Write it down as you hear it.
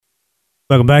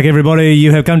Welcome back, everybody.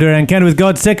 You have come to our Encounter with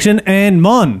God section, and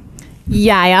Mon,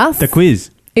 Yes. the quiz,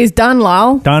 is done,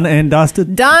 Lyle. done and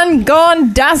dusted. Done,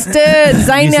 gone, dusted.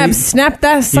 Zainab, snap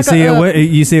that You sucker see, up.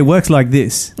 you see, it works like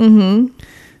this. Mm-hmm.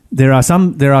 There are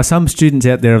some students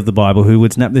out there of the Bible who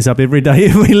would snap this up every day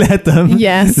if we let them.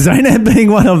 Yes. Zainab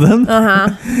being one of them.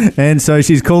 Uh-huh. And so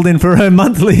she's called in for her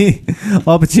monthly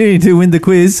opportunity to win the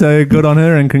quiz. So good on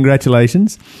her and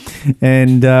congratulations.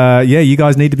 And you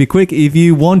guys need to be quick if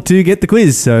you want to get the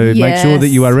quiz. So make sure that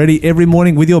you are ready every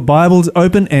morning with your Bibles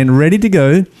open and ready to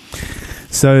go,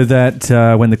 so that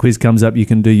when the quiz comes up, you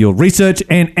can do your research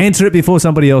and answer it before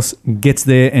somebody else gets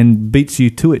there and beats you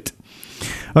to it.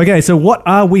 Okay, so what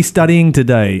are we studying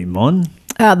today, Mon?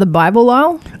 The Bible,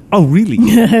 Lyle? Oh, really?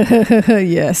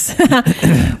 Yes.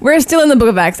 We're still in the book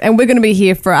of Acts, and we're going to be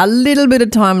here for a little bit of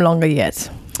time longer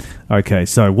yet. Okay,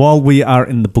 so while we are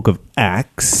in the book of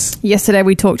Acts... Yesterday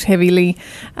we talked long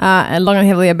and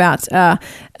heavily about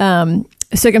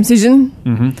circumcision,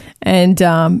 and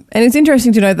it's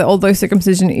interesting to know that although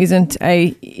circumcision isn't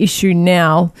a issue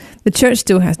now, the church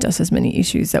still has just as many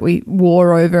issues that we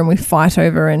war over and we fight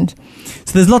over. And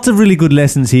so there's lots of really good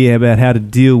lessons here about how to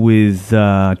deal with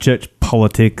church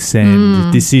politics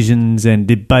and decisions and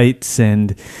debates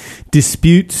and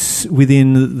disputes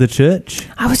within the church.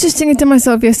 I was just thinking to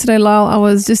myself yesterday, Lyle,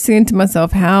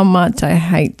 how much I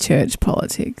hate church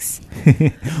politics.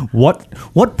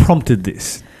 What prompted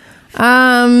this?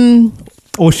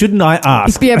 Or shouldn't I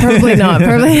ask? Yeah, probably not.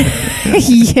 Probably,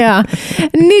 yeah.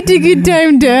 Need a good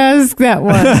time to ask that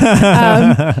one.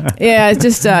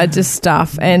 It's just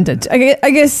stuff, and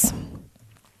I guess.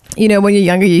 You know, when you're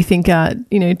younger, you think,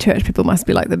 church people must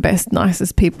be like the best,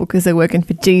 nicest people because they're working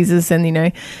for Jesus and,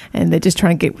 and they're just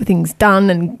trying to get things done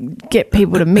and get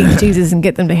people to meet Jesus and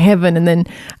get them to heaven. And then,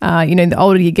 the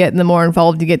older you get and the more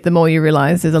involved you get, the more you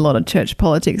realize there's a lot of church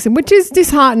politics, which is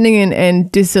disheartening and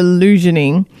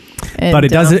disillusioning. And, but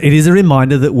it is a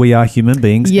reminder that we are human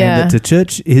beings and that the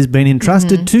church has been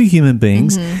entrusted to human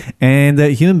beings and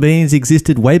that human beings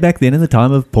existed way back then in the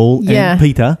time of Paul and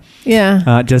Peter,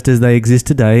 just as they exist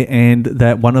today. And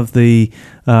that one of the...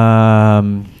 I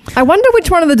wonder which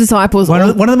one of the disciples... One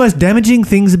of the most damaging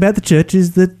things about the church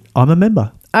is that I'm a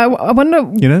member. I wonder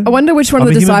which one of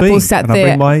the disciples sat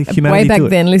there way back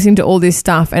then listening to all this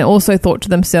stuff and also thought to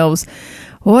themselves,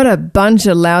 what a bunch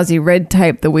of lousy red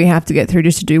tape that we have to get through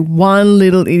just to do one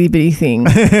little itty bitty thing.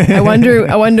 I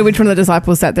wonder which one of the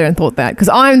disciples sat there and thought that, because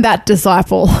I'm that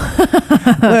disciple.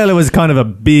 Well, it was kind of a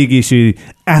big issue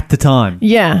at the time.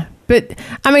 Yeah, but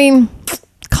I mean...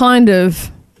 Kind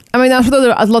of. I mean, I'm sure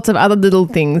there are lots of other little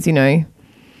things,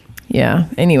 Yeah.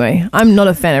 Anyway, I'm not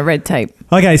a fan of red tape.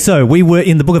 Okay, so we were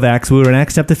in the book of Acts. We were in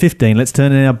Acts chapter 15. Let's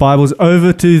turn our Bibles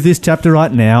over to this chapter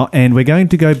right now, and we're going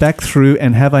to go back through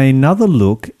and have another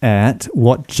look at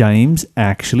what James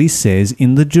actually says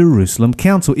in the Jerusalem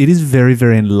Council. It is very,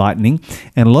 very enlightening,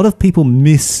 and a lot of people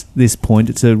miss this point.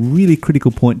 It's a really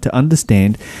critical point to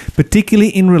understand, particularly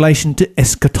in relation to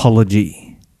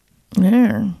eschatology.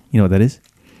 Yeah. You know what that is?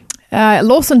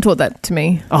 Lawson taught that to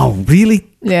me. Oh, really?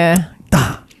 Yeah.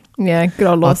 Yeah, good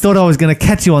old Lawson. I thought I was going to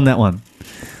catch you on that one.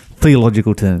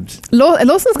 Theological terms.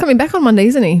 Lawson's coming back on Monday,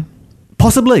 isn't he?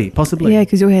 Possibly. Yeah,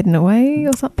 because you're heading away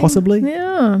or something. Possibly.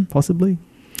 Yeah. Possibly.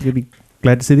 You'll be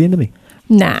glad to see the end of me.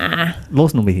 Nah.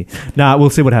 Lawson will be here. Nah, we'll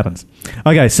see what happens.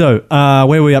 Okay, so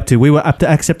where were we up to? We were up to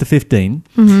Acts chapter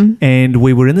 15, and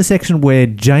we were in the section where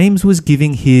James was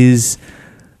giving his...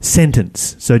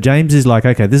 sentence. So James is like,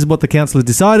 okay, this is what the council has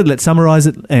decided. Let's summarize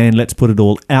it and let's put it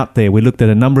all out there. We looked at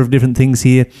a number of different things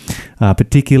here,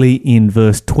 particularly in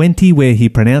verse 20, where he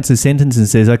pronounces sentence and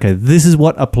says, okay, this is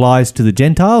what applies to the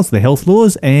Gentiles, the health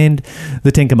laws, and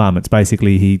the Ten Commandments.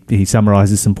 Basically, he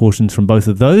summarizes some portions from both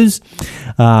of those.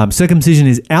 Circumcision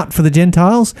is out for the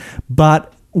Gentiles,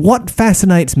 but what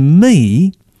fascinates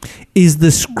me is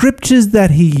the scriptures that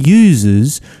he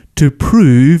uses to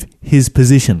prove his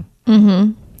position.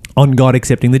 On God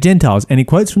accepting the Gentiles. And he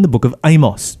quotes from the book of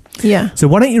Amos. Yeah. So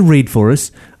why don't you read for us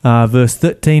verse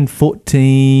 13,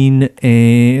 14,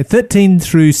 13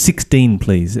 through 16,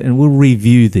 please, and we'll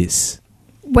review this.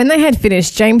 When they had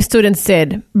finished, James stood and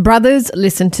said, "Brothers,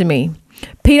 listen to me.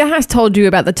 Peter has told you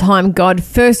about the time God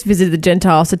first visited the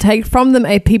Gentiles to take from them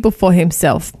a people for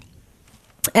himself.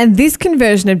 And this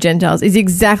conversion of Gentiles is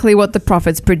exactly what the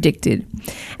prophets predicted.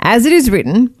 As it is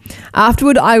written,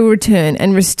 afterward I will return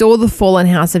and restore the fallen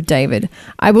house of David.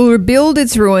 I will rebuild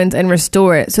its ruins and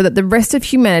restore it so that the rest of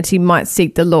humanity might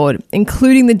seek the Lord,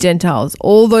 including the Gentiles,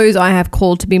 all those I have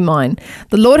called to be mine.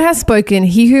 The Lord has spoken,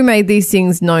 he who made these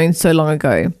things known so long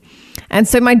ago. And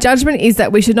so my judgment is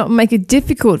that we should not make it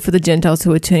difficult for the Gentiles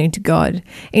who are turning to God.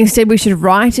 Instead, we should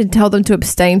write and tell them to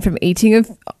abstain from eating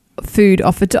of food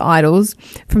offered to idols,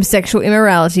 from sexual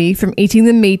immorality, from eating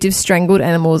the meat of strangled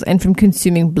animals, and from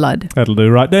consuming blood. That'll do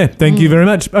right there. Thank you very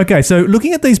much. Okay, so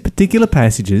looking at these particular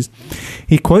passages,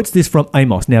 he quotes this from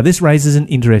Amos. Now, this raises an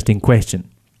interesting question.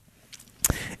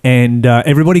 And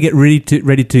everybody get ready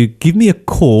to give me a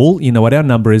call. You know what our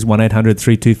number is,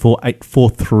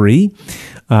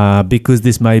 1-800-324-843, because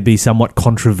this may be somewhat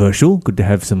controversial. Good to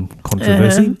have some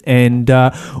controversy. And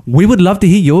we would love to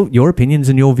hear your opinions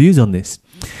and your views on this.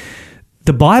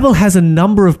 The Bible has a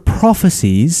number of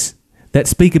prophecies that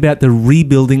speak about the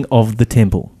rebuilding of the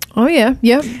temple. Oh, yeah.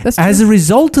 Yeah, that's true. As a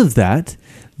result of that,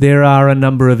 there are a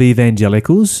number of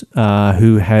evangelicals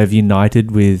who have united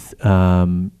with,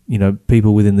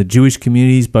 people within the Jewish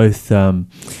communities, both, in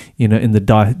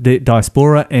the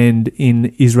diaspora and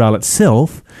in Israel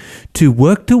itself, to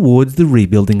work towards the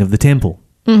rebuilding of the temple.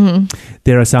 Mm-hmm.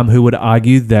 There are some who would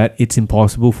argue that it's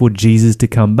impossible for Jesus to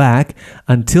come back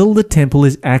until the temple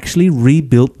is actually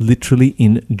rebuilt literally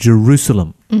in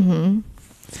Jerusalem. Mm-hmm.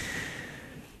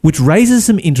 Which raises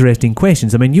some interesting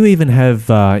questions. I mean, you even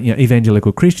have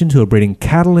evangelical Christians who are breeding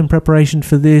cattle in preparation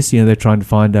for this. They're trying to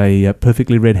find a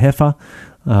perfectly red heifer.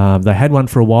 They had one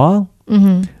for a while.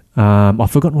 Mm-hmm. I've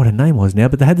forgotten what her name was now,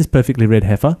 but they had this perfectly red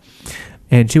heifer,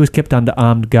 and she was kept under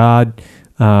armed guard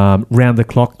round the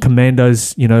clock.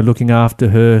 Commandos, looking after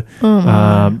her.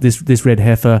 Mm-hmm. This red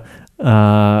heifer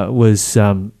was,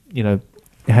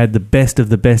 had the best of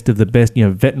the best of the best.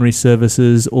 Veterinary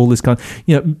services, all this kind.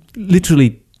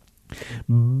 Literally.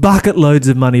 Bucket loads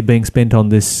of money being spent on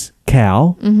this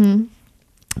cow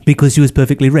because she was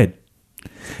perfectly red.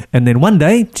 And then one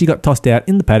day she got tossed out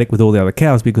in the paddock with all the other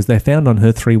cows because they found on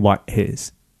her 3 white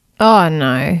hairs. Oh,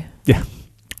 no. Yeah.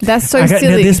 That's so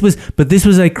silly. Now this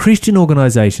was a Christian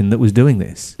organisation that was doing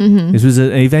this. Mm-hmm. This was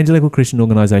an evangelical Christian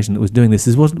organisation that was doing this.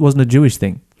 This wasn't a Jewish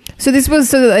thing. So this was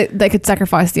so that they could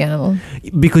sacrifice the animal?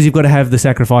 Because you've got to have the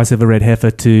sacrifice of a red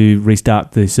heifer to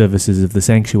restart the services of the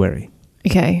sanctuary.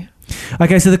 Okay,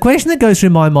 so the question that goes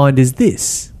through my mind is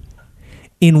this.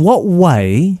 In what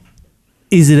way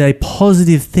is it a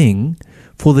positive thing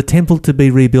for the temple to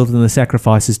be rebuilt and the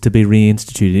sacrifices to be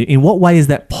reinstituted? In what way is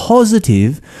that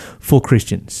positive for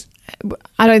Christians?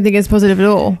 I don't think it's positive at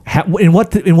all. In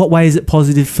what way is it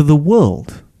positive for the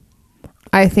world?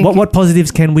 I think... What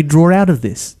positives can we draw out of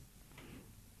this?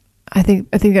 I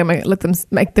think they might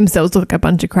make themselves look like a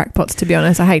bunch of crackpots, to be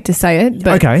honest. I hate to say it,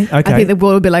 but okay. I think the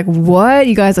world will be like, what?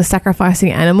 You guys are sacrificing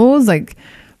animals? And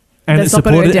it's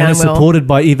supported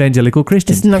by evangelical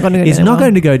Christians. It's not going to go down well. It's not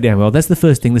going to go down well. That's the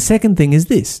first thing. The second thing is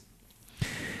this.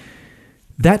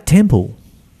 That temple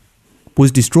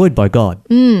was destroyed by God.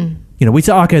 We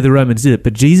say, okay, the Romans did it.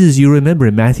 But Jesus, you remember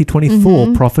in Matthew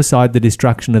 24, prophesied the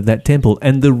destruction of that temple.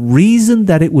 And the reason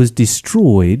that it was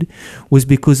destroyed was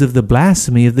because of the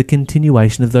blasphemy of the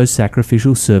continuation of those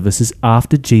sacrificial services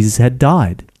after Jesus had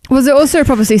died. Was there also a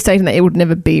prophecy stating that it would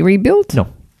never be rebuilt?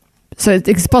 No. So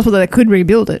it's possible that they could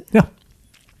rebuild it? Yeah.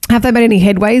 Have they made any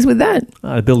headways with that?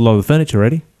 They built a lot of the furniture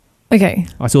already. Okay.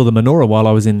 I saw the menorah while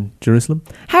I was in Jerusalem.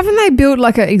 Haven't they built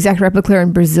like an exact replica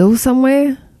in Brazil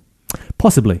somewhere?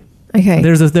 Possibly. Okay.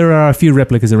 There are a few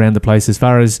replicas around the place. As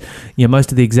far as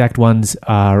most of the exact ones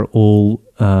are all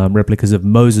replicas of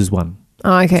Moses' one.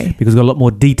 Oh, okay. Because we've got a lot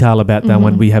more detail about that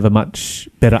one. We have a much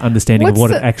better understanding of what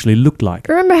it actually looked like.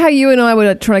 Remember how you and I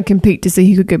were trying to compete to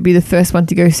see who could be the first one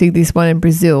to go see this one in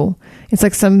Brazil? It's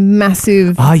like some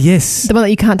massive... Ah, yes. The one that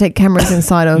you can't take cameras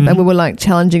inside of. And we were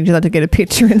challenging each other to get a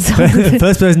picture inside of it.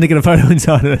 First person to get a photo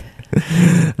inside of it.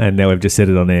 And now we've just said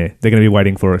it on air. They're going to be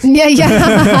waiting for us. Yeah.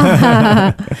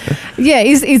 Yeah,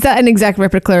 is that an exact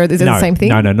replica or is it the same thing?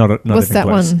 No, not What's that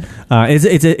close. one?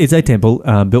 It's a temple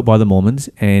built by the Mormons,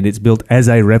 and it's built as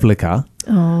a replica.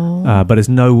 Oh. But it's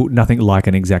nothing like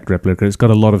an exact replica. It's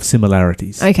got a lot of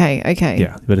similarities. Okay.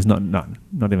 Yeah, but it's not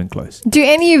even close. Do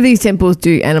any of these temples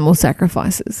do animal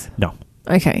sacrifices? No.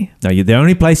 Okay. No, the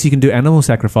only place you can do animal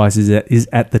sacrifices is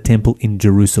at the temple in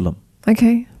Jerusalem.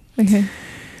 Okay.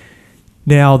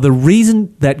 Now, the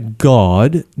reason that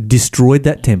God destroyed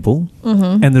that temple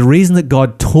and the reason that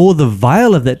God tore the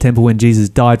veil of that temple when Jesus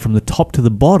died from the top to the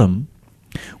bottom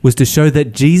was to show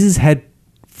that Jesus had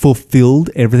fulfilled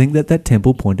everything that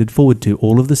temple pointed forward to.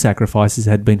 All of the sacrifices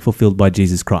had been fulfilled by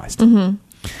Jesus Christ. Mm-hmm.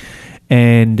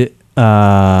 And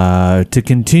to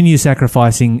continue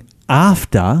sacrificing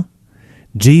after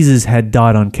Jesus had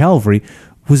died on Calvary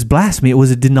was blasphemy. It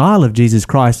was a denial of Jesus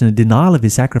Christ and a denial of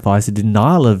his sacrifice, a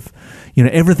denial of,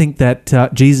 everything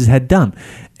that Jesus had done.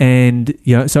 And,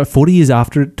 so 40 years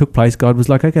after it took place, God was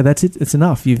like, okay, that's it. It's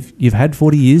enough. You've had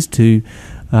 40 years to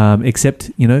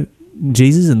accept,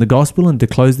 Jesus and the gospel and to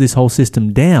close this whole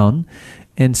system down.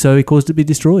 And so he caused it to be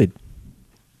destroyed.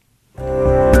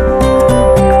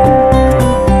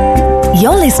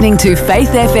 You're listening to Faith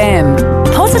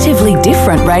FM, positively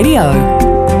different radio.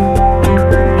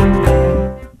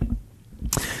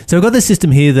 So we've got this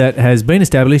system here that has been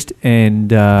established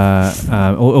and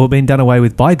or been done away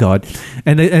with by God.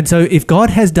 And so if God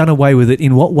has done away with it,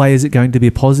 in what way is it going to be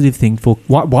a positive thing for...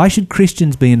 Why should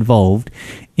Christians be involved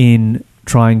in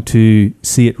trying to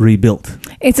see it rebuilt?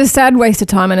 It's a sad waste of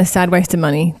time and a sad waste of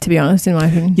money, to be honest, in my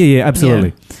opinion. Yeah,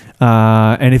 absolutely.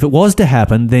 Yeah. And if it was to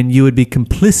happen, then you would be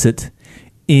complicit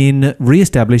in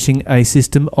re-establishing a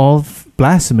system of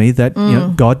blasphemy that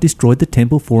God destroyed the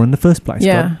temple for in the first place.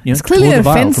 Yeah, God, it's clearly an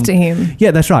offense to him.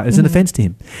 Yeah, that's right. It's an offense to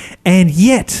him. And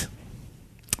yet,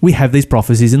 we have these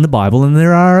prophecies in the Bible, and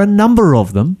there are a number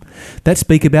of them that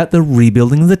speak about the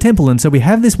rebuilding of the temple. And so we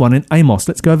have this one in Amos.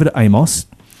 Let's go over to Amos,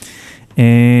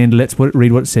 and let's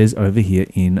read what it says over here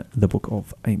in the book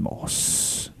of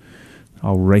Amos.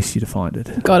 I'll race you to find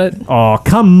it. Got it. Oh,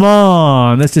 come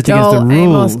on. That's just against the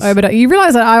rules. Amos, you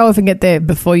realise that I often get there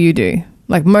before you do.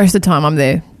 Like most of the time I'm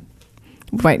there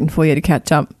waiting for you to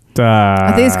catch up.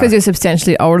 I think it's because you're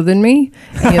substantially older than me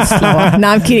and you're slower. No,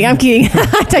 I'm kidding. I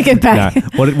take it back. No,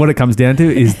 what it comes down to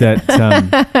is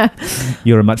that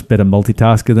you're a much better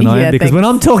multitasker than I am. Because when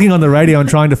I'm talking on the radio and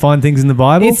trying to find things in the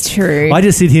Bible, it's true. I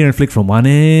just sit here and flick from one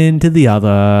end to the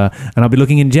other, and I'll be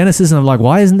looking in Genesis and I'm like,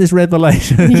 why isn't this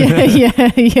Revelation? Yeah.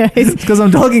 It's because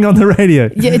I'm talking on the radio.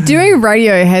 Yeah, doing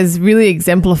radio has really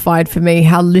exemplified for me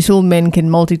how little men can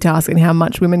multitask and how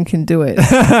much women can do it.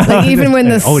 Like even when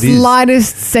the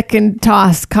slightest second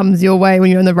task comes your way when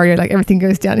you're on the radio, like everything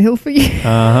goes downhill for you.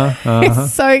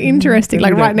 It's so interesting.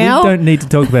 Like right now, we don't need to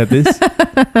talk about this.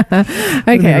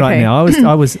 Okay. Right now,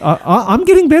 I'm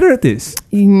getting better at this.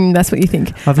 That's what you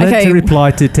think. I've learned to reply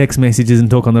to text messages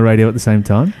and talk on the radio at the same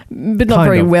time, but not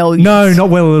very well. No, not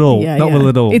well at all. Not well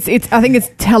at all. It's. I think it's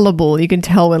tellable. You can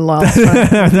tell when Lyle's trying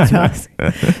to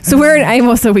multitask. So where in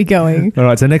Amos are we going? All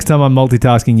right. So next time I'm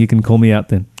multitasking, you can call me out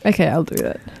then. Okay, I'll do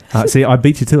that. See, I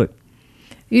beat you to it.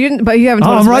 You didn't, but you haven't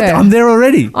told us where. I'm there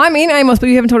already. I'm in Amos, but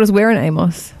you haven't told us where in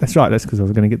Amos. That's right. That's because I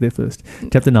was going to get there first.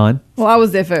 Chapter 9. Well, I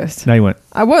was there first. No, you weren't.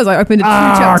 I was. I opened it to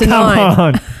chapter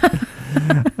 9. Come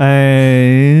on.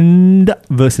 And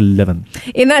verse 11.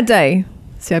 In that day,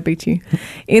 see, I beat you.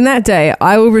 In that day,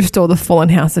 I will restore the fallen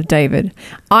house of David.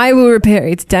 I will repair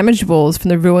its damaged walls. From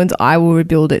the ruins, I will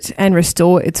rebuild it and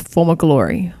restore its former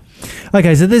glory.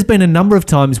 Okay, so there's been a number of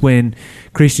times when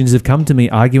Christians have come to me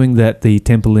arguing that the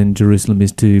temple in Jerusalem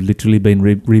is to literally been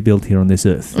rebuilt here on this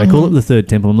earth. They call it the third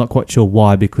temple. I'm not quite sure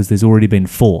why, because there's already been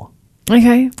 4.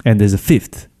 Okay. And there's a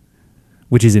 5th,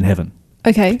 which is in heaven.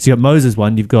 Okay. So you've got Moses'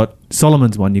 one, you've got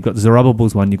Solomon's one, you've got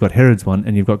Zerubbabel's one, you've got Herod's one,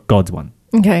 and you've got God's one.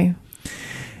 Okay.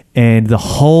 And the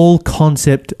whole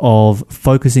concept of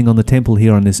focusing on the temple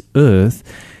here on this earth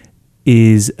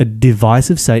is a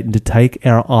device of Satan to take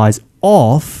our eyes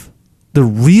off the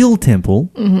real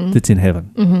temple that's in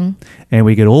heaven. And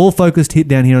we get all focused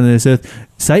down here on this earth.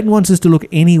 Satan wants us to look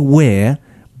anywhere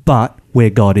but where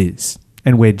God is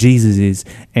and where Jesus is,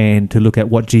 and to look at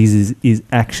what Jesus is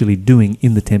actually doing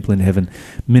in the temple in heaven,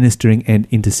 ministering and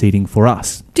interceding for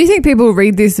us. Do you think people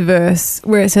read this verse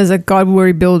where it says that God will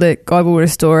rebuild it, God will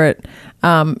restore it,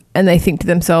 and they think to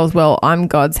themselves, well, I'm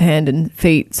God's hand and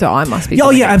feet, so I must be... Oh,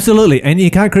 yeah, absolutely. And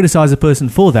you can't criticize a person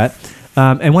for that.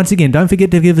 And once again, don't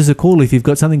forget to give us a call if you've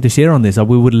got something to share on this.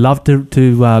 We would love to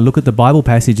look at the Bible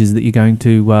passages that you're going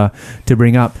to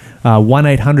bring up.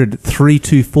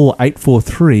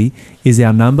 1-800-324-843 is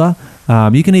our number.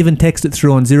 You can even text it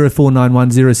through on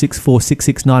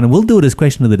 0491064669, and we'll do it as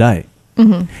question of the day.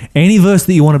 Any verse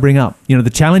that you want to bring up.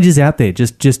 The challenge is out there.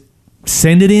 Just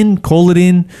send it in, call it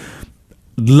in.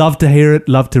 Love to hear it,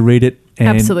 love to read it,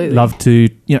 and absolutely love to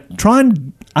try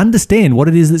and understand what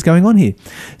it is that's going on here.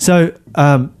 So,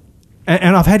 and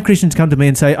I've had Christians come to me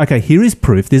and say, okay, here is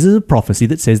proof. This is a prophecy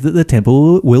that says that the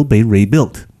temple will be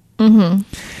rebuilt.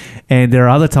 And there are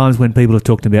other times when people have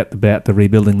talked about the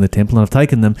rebuilding of the temple, and I've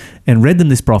taken them and read them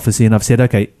this prophecy, and I've said,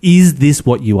 okay, is this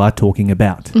what you are talking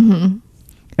about? And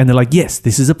they're like, yes,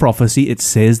 this is a prophecy. It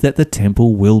says that the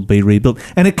temple will be rebuilt.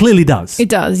 And it clearly does. It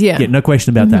does, yeah. Yeah, no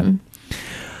question about that.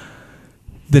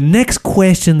 The next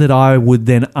question that I would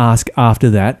then ask after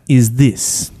that is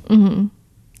this. On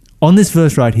this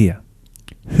verse right here,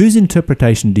 whose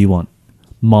interpretation do you want?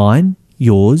 Mine,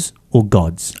 yours, or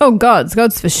God's? Oh,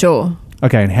 God's for sure.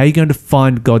 Okay, and how are you going to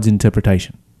find God's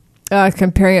interpretation?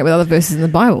 Comparing it with other verses in the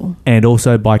Bible. And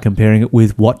also by comparing it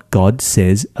with what God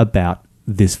says about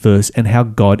this verse and how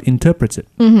God interprets it.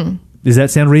 Mm-hmm. Does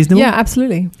that sound reasonable? Yeah,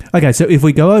 absolutely. Okay, so if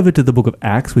we go over to the book of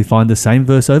Acts, we find the same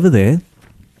verse over there.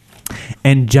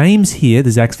 And James here,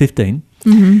 there's Acts 15.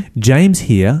 Mm-hmm. James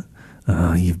here,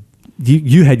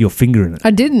 you had your finger in it.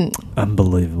 I didn't.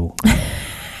 Unbelievable.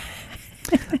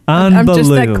 I'm just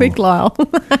that quick, Lyle.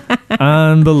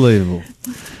 Unbelievable.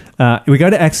 We go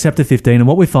to Acts chapter 15, and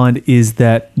what we find is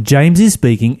that James is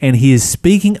speaking, and he is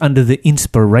speaking under the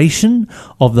inspiration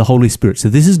of the Holy Spirit. So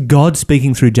this is God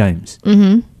speaking through James.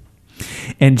 Mm-hmm.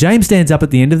 And James stands up at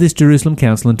the end of this Jerusalem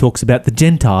council and talks about the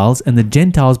Gentiles and the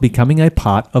Gentiles becoming a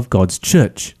part of God's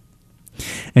church.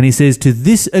 And he says, "To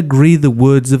this agree the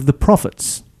words of the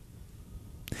prophets."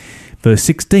 Verse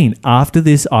 16, "After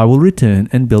this I will return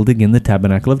and build again the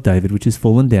tabernacle of David, which is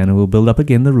fallen down, and will build up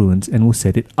again the ruins and will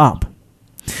set it up."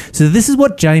 So this is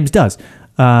what James does.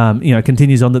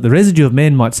 Continues on that the residue of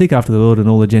men might seek after the Lord, and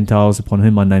all the Gentiles upon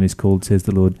whom my name is called, says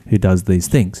the Lord, who does these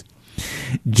things.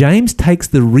 James takes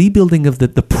the rebuilding of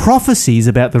the prophecies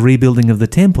about the rebuilding of the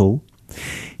temple.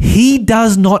 He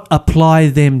does not apply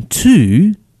them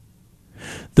to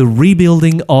the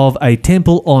rebuilding of a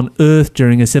temple on earth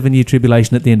during a 7-year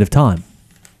tribulation at the end of time.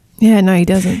 Yeah, no, he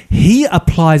doesn't. He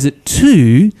applies it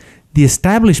to the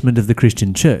establishment of the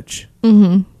Christian church.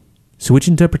 Mm-hmm. So which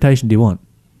interpretation do you want?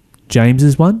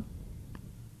 James's one?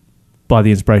 By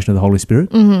the inspiration of the Holy Spirit?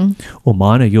 Mm-hmm. Or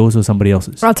mine or yours or somebody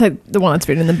else's? I'll take the one that's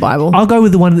written in the Bible. I'll go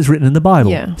with the one that's written in the Bible.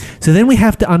 Yeah. So then we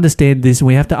have to understand this, and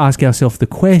we have to ask ourselves the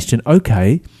question,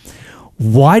 okay,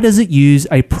 why does it use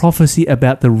a prophecy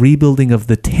about the rebuilding of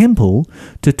the temple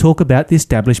to talk about the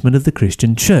establishment of the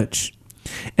Christian church?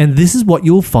 And this is what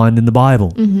you'll find in the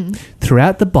Bible. Mm-hmm.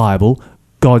 Throughout the Bible,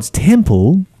 God's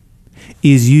temple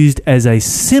is used as a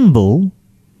symbol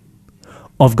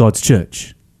of God's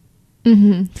church.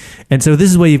 Mm-hmm. And so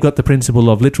this is where you've got the principle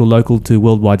of literal, local to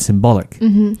worldwide symbolic.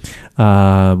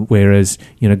 Mm-hmm. Whereas,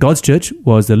 God's church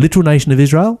was the literal nation of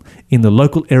Israel in the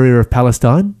local area of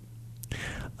Palestine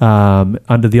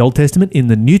under the Old Testament. In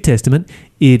the New Testament,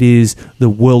 it is the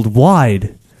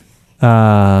worldwide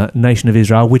nation of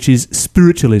Israel, which is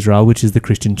spiritual Israel, which is the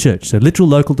Christian church. So literal,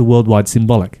 local to worldwide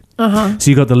symbolic. Uh-huh. So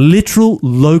you've got the literal,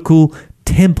 local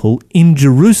temple in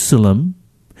Jerusalem,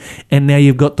 and now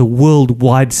you've got the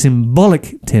worldwide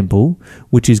symbolic temple,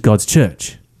 which is God's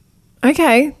church.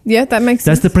 Okay, yeah, that makes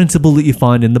sense. That's the principle that you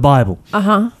find in the Bible.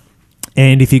 Uh-huh.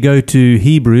 And if you go to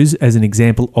Hebrews as an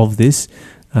example of this,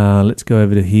 let's go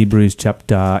over to Hebrews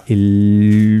chapter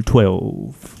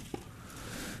 12.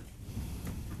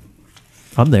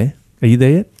 I'm there. Are you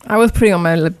there yet? I was putting on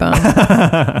my lip balm.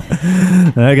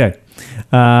 Okay.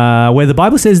 Where the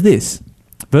Bible says this,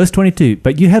 verse 22,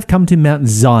 "But you have come to Mount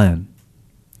Zion,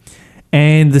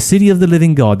 and the city of the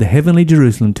living God, the heavenly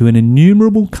Jerusalem, to an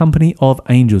innumerable company of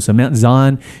angels." So Mount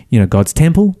Zion, God's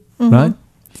temple, mm-hmm. right?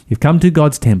 You've come to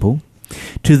God's temple,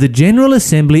 "to the general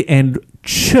assembly and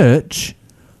church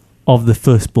of the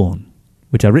firstborn,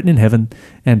 which are written in heaven,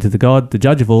 and to the God, the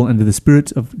judge of all, and to the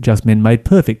spirits of just men made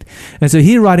perfect." And so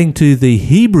here, writing to the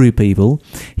Hebrew people,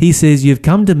 he says, you've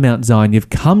come to Mount Zion, you've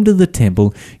come to the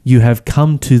temple, you have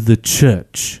come to the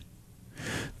church.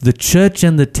 The church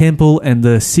and the temple and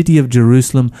the city of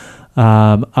Jerusalem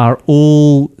are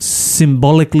all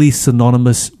symbolically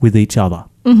synonymous with each other.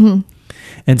 Mm-hmm.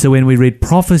 And so when we read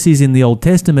prophecies in the Old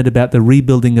Testament about the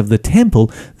rebuilding of the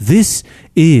temple, this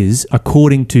is,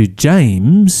 according to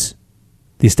James,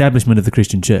 the establishment of the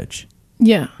Christian church.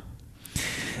 Yeah.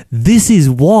 This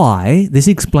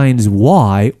explains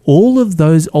why all of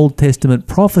those Old Testament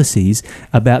prophecies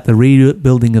about the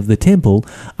rebuilding of the temple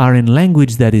are in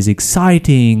language that is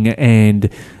exciting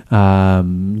and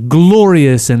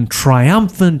glorious and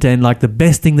triumphant and like the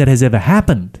best thing that has ever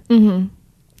happened. Mm-hmm.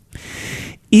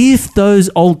 If those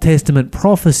Old Testament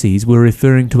prophecies were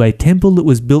referring to a temple that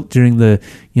was built during for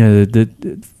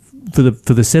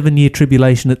the 7-year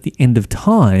tribulation at the end of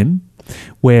time,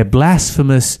 where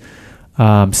blasphemous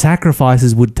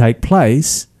sacrifices would take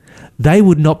place, they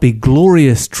would not be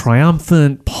glorious,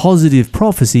 triumphant, positive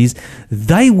prophecies.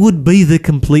 They would be the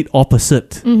complete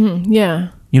opposite. Mm-hmm.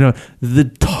 Yeah.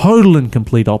 The total and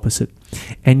complete opposite.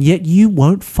 And yet you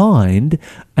won't find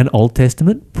an Old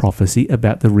Testament prophecy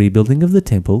about the rebuilding of the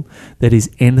temple that is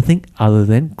anything other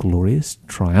than glorious,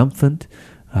 triumphant,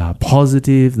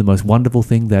 positive, the most wonderful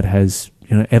thing that has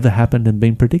ever happened and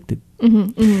been predicted.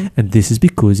 Mm-hmm, mm-hmm. And this is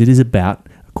because it is about,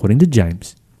 according to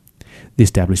James, the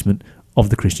establishment of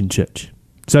the Christian church.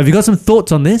 So have you got some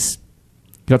thoughts on this?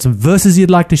 You got some verses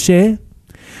you'd like to share?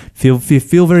 If you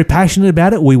feel very passionate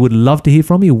about it, we would love to hear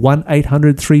from you.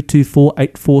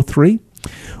 1-800-324-843.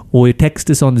 Or you text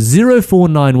us on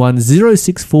 0491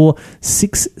 064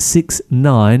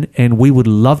 669, and we would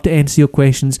love to answer your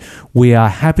questions. We are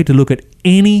happy to look at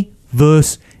any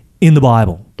verse in the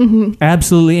Bible.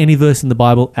 Absolutely any verse in the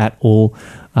Bible at all,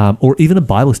 or even a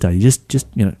Bible study. Just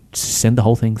send the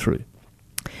whole thing through.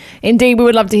 Indeed, we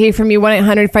would love to hear from you.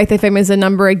 1-800-FAITH-FM is the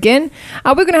number again.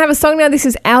 We're going to have a song now. This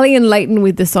is Ali and Leighton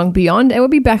with the song Beyond, and we'll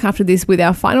be back after this with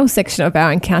our final section of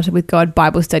our Encounter with God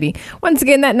Bible study. Once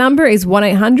again, that number is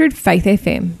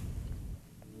 1-800-FAITH-FM.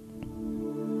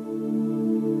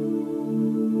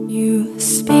 You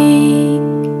speak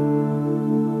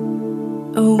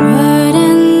a word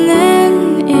and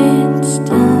then it's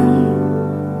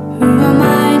done. Who am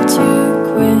I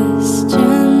to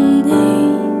question thee?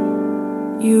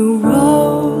 You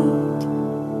wrote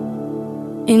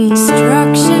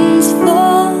instructions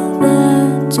for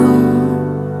the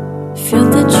dawn,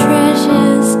 filled the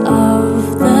treasures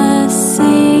of the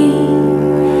sea,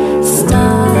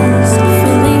 stars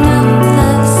filling up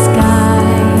the sky,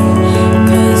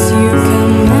 'cause you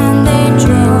command they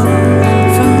draw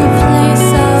from the place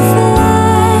of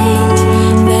light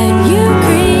that you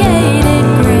created.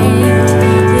 Great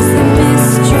is the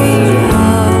mystery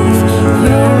of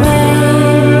your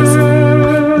ways.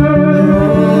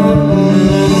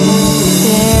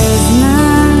 There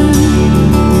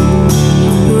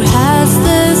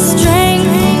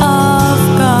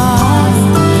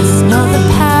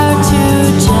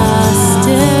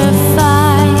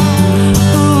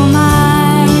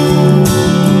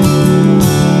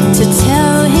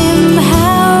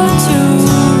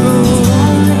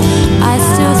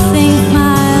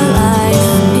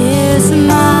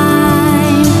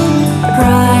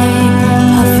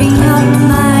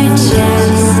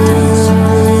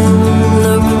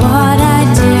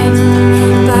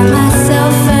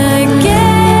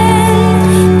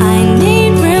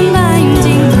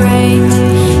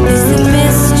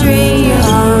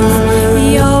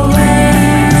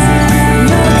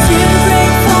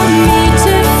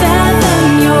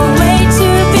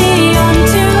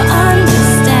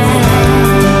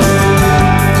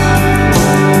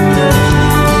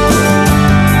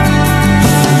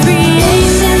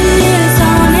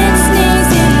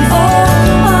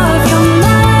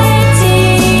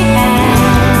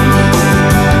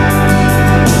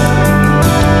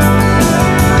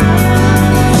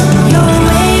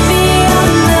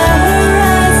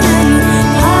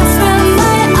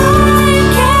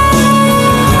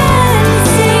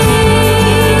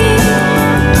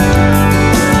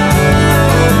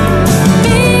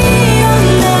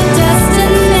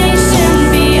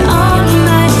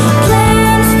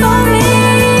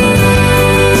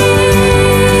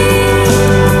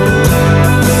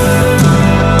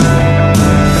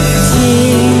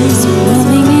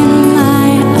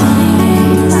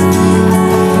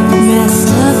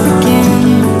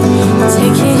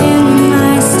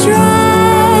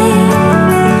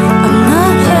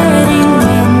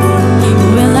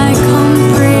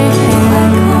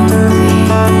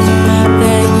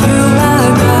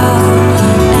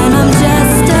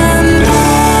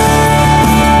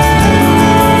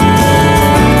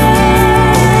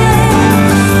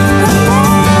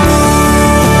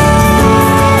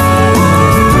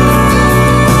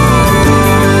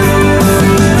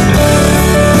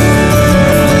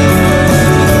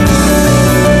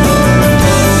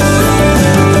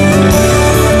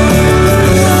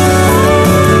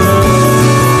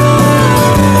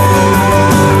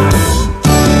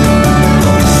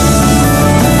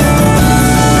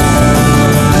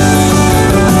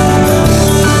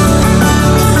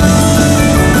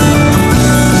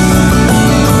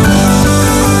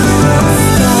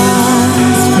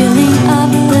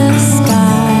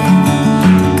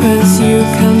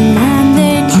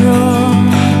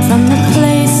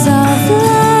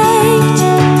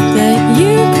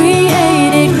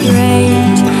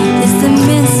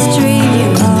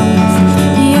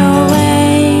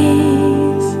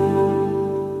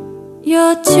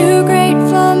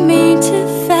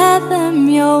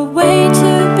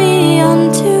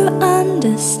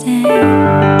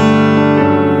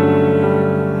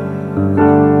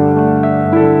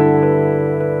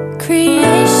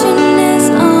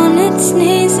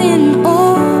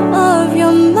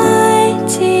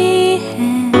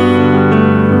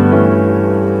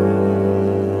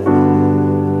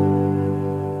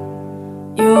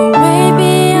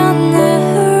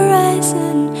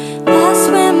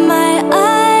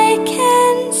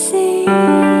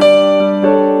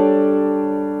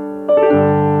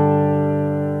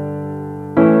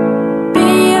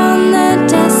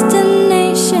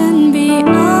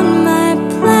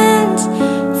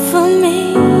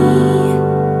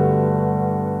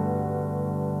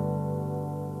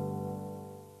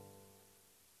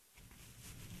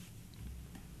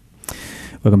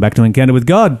Welcome back to Encounter with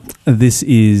God. This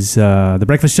is The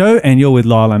Breakfast Show, and you're with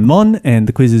Lyle and Mon, and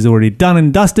the quiz is already done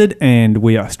and dusted, and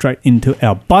we are straight into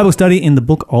our Bible study in the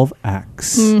book of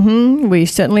Acts. We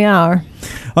certainly are.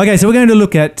 Okay, so we're going to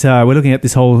look at, we're looking at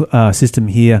this whole system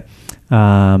here.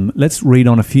 Let's read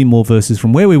on a few more verses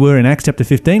from where we were in Acts chapter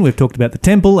 15. We've talked about the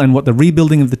temple and what the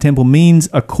rebuilding of the temple means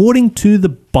according to the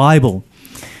Bible.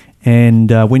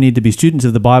 And we need to be students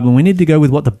of the Bible, and we need to go with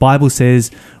what the Bible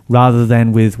says rather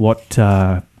than with what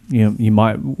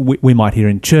we might hear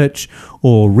in church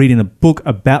or read in a book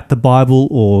about the Bible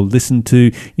or listen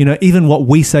to even what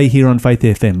we say here on Faith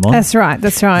FM. Mon. That's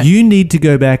right. You need to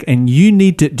go back and you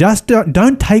need to just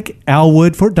don't take our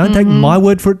word for it. Don't take my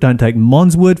word for it. Don't take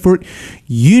Mon's word for it.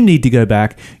 You need to go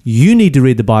back. You need to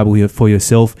read the Bible here for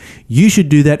yourself. You should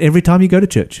do that every time you go to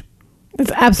church. It's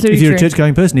absolutely If you're true. a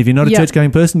church-going person. If you're not a Yep.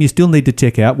 church-going person, you still need to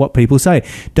check out what people say.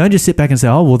 Don't just sit back and say,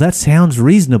 oh, well, that sounds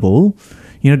reasonable.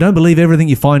 Don't believe everything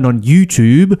you find on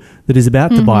YouTube that is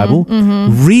about the Bible.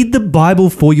 Read the Bible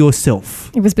for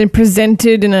yourself. If it's been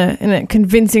presented in a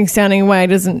convincing sounding way,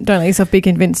 don't let yourself be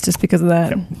convinced just because of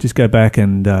that. Just go back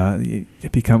and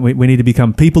we need to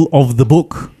become people of the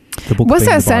book. The book What's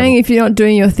being that the Bible. saying? If you're not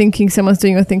doing your thinking, someone's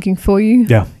doing your thinking for you.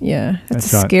 Yeah. Yeah. That's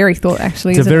That's a right. scary thought,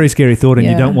 actually. It's a isn't very it? scary thought, and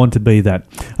you Yeah. don't want to be that.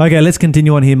 Okay, let's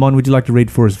continue on here. Mon, would you like to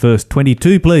read for us verse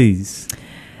 22, please?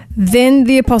 Then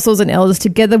the apostles and elders,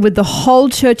 together with the whole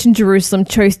church in Jerusalem,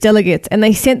 chose delegates, and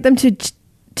they sent them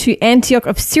to Antioch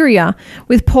of Syria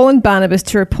with Paul and Barnabas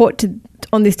to report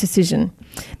on this decision.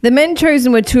 The men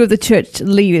chosen were two of the church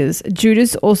leaders,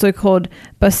 Judas, also called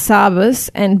Barsabbas,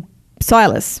 and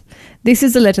Silas. This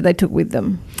is the letter they took with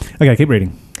them. Okay, keep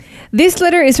reading. This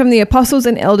letter is from the apostles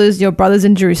and elders, your brothers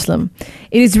in Jerusalem.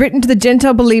 It is written to the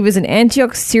Gentile believers in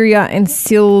Antioch, Syria, and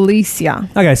Cilicia.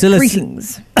 Okay, so let's.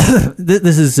 Greetings.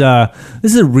 This is a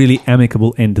really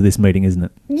amicable end to this meeting, isn't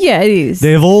it? Yeah, it is.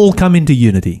 They've all come into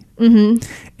unity.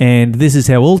 And this is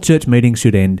how all church meetings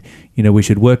should end. We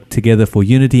should work together for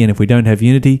unity, and if we don't have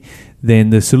unity,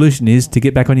 then the solution is to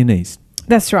get back on your knees.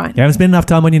 That's right. You haven't spent enough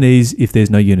time on your knees if there's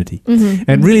no unity.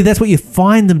 And really, that's what you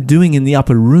find them doing in the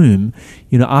upper room.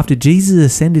 After Jesus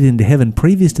ascended into heaven,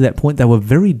 previous to that point, they were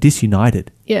very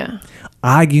disunited, Yeah.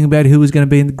 arguing about who was going to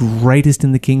be the greatest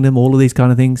in the kingdom, all of these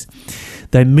kind of things.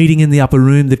 They're meeting in the upper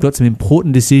room. They've got some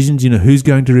important decisions, who's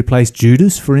going to replace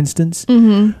Judas, for instance,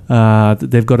 that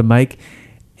they've got to make.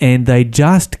 And they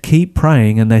just keep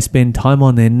praying, and they spend time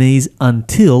on their knees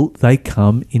until they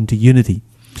come into unity.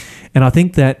 And I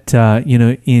think that,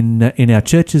 in our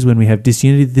churches, when we have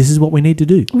disunity, this is what we need to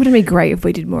do. Wouldn't it be great if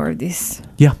we did more of this?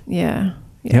 Yeah. Yeah.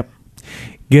 Yep.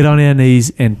 Get on our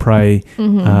knees and pray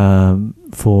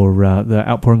for the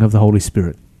outpouring of the Holy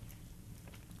Spirit.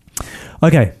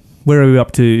 Okay, where are we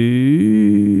up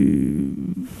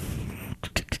to?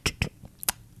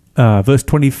 Verse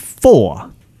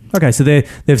 24. Okay, so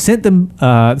they've sent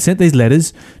these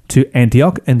letters to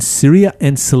Antioch and Syria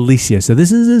and Cilicia. So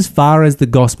this is as far as the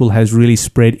gospel has really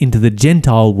spread into the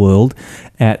Gentile world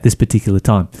at this particular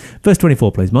time. Verse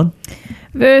 24, please, Mon.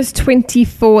 Verse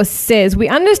 24 says, "We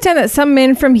understand that some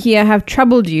men from here have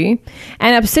troubled you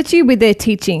and upset you with their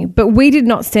teaching, but we did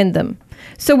not send them.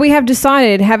 So we have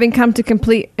decided, having come to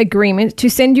complete agreement, to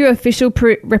send you official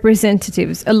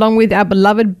representatives, along with our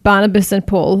beloved Barnabas and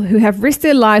Paul, who have risked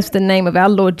their lives for the name of our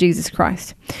Lord Jesus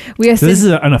Christ." So this is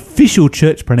an official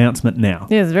church pronouncement now.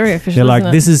 Yeah, it's very official. They're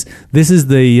like, isn't it? this is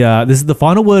the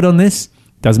final word on this.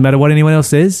 Doesn't matter what anyone else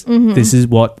says. This is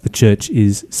what the church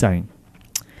is saying.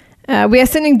 We are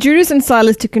sending Judas and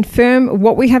Silas to confirm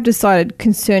what we have decided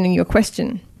concerning your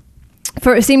question.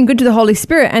 For it seemed good to the Holy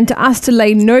Spirit and to us to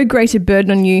lay no greater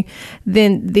burden on you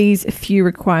than these few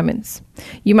requirements.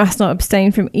 You must not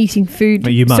abstain from eating food.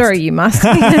 You must. Sorry, you must.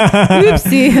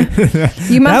 Oopsie.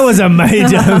 You must. That was a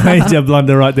major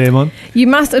blunder right there, Mon. You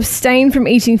must abstain from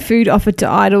eating food offered to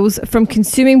idols, from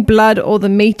consuming blood or the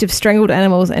meat of strangled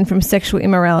animals, and from sexual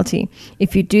immorality.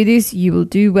 If you do this, you will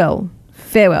do well.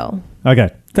 Farewell. Okay,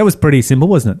 that was pretty simple,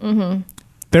 wasn't it?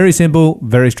 Very simple,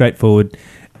 very straightforward.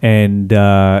 And,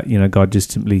 God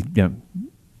just simply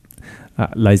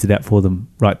lays it out for them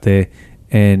right there.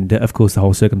 And, of course, the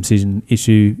whole circumcision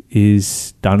issue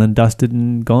is done and dusted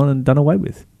and gone and done away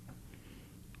with.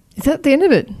 Is that the end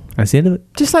of it? That's the end of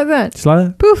it. Just like that? Just like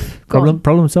that. Poof. Gone.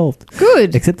 Problem solved.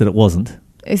 Good. Except that it wasn't.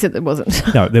 Except it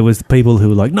wasn't. No, there was people who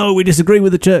were like, no, we disagree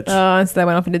with the church. So they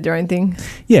went off and did their own thing.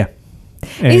 Yeah.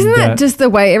 And, Isn't that just the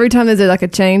way every time there's a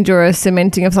change or a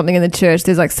cementing of something in the church,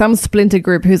 there's like some splinter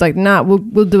group who's like, nah,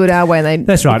 we'll do it our way. And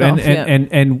That's right,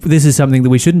 and this is something that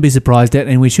we shouldn't be surprised at,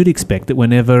 and we should expect that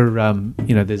whenever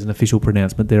there's an official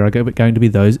pronouncement, there are going to be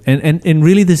those, and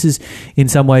really this is in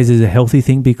some ways is a healthy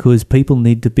thing because people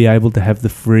need to be able to have the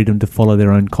freedom to follow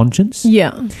their own conscience,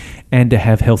 and to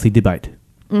have healthy debate,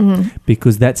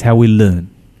 because that's how we learn.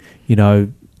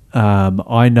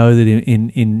 I know that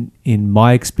in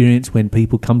my experience, when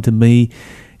people come to me,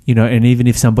 and even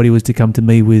if somebody was to come to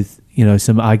me with,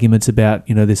 some arguments about,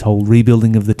 this whole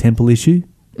rebuilding of the temple issue,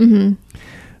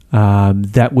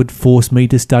 that would force me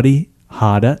to study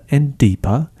harder and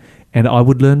deeper, and I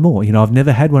would learn more. I've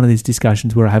never had one of these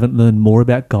discussions where I haven't learned more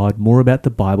about God, more about the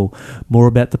Bible, more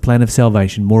about the plan of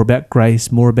salvation, more about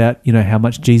grace, more about, how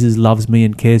much Jesus loves me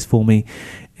and cares for me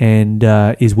and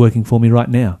is working for me right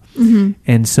now.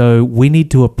 And so we need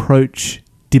to approach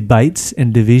debates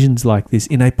and divisions like this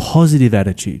in a positive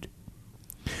attitude.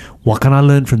 What can I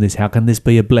learn from this? How can this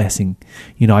be a blessing?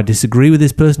 I disagree with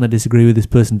this person. I disagree with this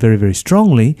person very, very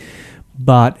strongly.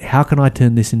 But how can I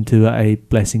turn this into a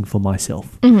blessing for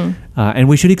myself? And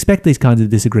we should expect these kinds of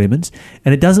disagreements.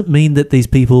 And it doesn't mean that these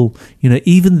people,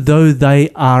 even though they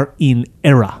are in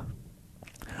error,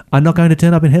 are not going to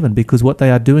turn up in heaven, because what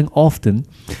they are doing often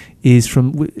is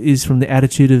from the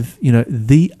attitude of,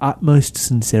 the utmost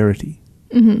sincerity,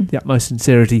 the utmost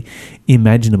sincerity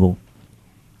imaginable.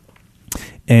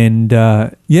 And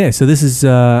so this is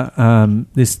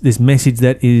this message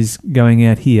that is going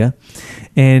out here.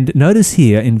 And notice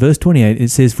here in verse 28,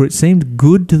 it says, "For it seemed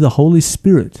good to the Holy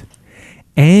Spirit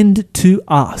and to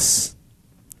us."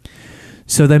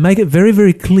 So they make it very,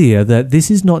 very clear that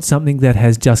this is not something that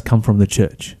has just come from the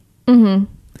church.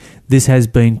 This has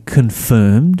been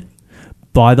confirmed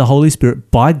by the Holy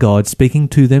Spirit, by God, speaking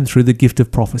to them through the gift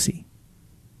of prophecy.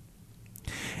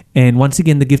 And once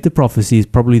again, the gift of prophecy is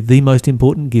probably the most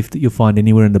important gift that you'll find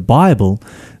anywhere in the Bible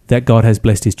that God has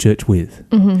blessed his church with.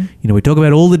 We talk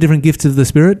about all the different gifts of the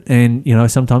Spirit, and,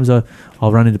 sometimes I'll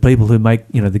run into people who make,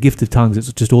 the gift of tongues,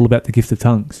 it's just all about the gift of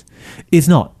tongues. It's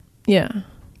not. Yeah.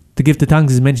 The gift of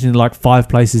tongues is mentioned in like 5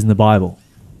 places in the Bible.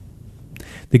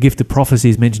 The gift of prophecy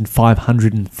is mentioned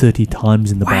 530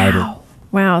 times in the Bible.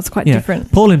 Wow, it's quite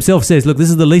different. Paul himself says, look, this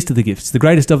is the least of the gifts. The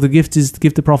greatest of the gifts is the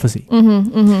gift of prophecy.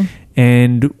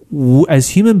 And as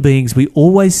human beings, we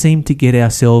always seem to get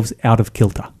ourselves out of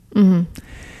kilter.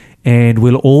 And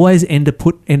we'll always end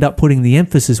up putting the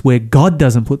emphasis where God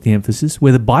doesn't put the emphasis,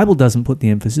 where the Bible doesn't put the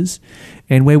emphasis,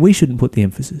 and where we shouldn't put the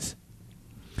emphasis.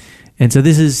 And so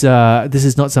this is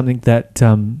not something that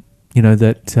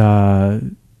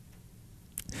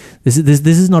This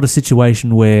is not a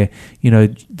situation where,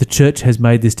 the church has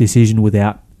made this decision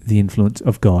without the influence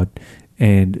of God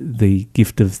and the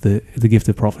gift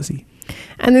of prophecy.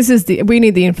 And we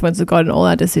need the influence of God in all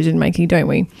our decision making, don't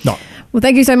we? No. Well,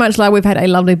 thank you so much, Lau. We've had a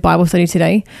lovely Bible study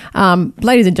today.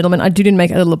 Ladies and gentlemen, I did make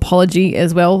a little apology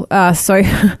as well. So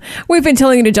we've been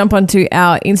telling you to jump onto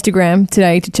our Instagram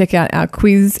today to check out our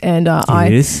quiz. And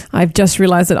I've just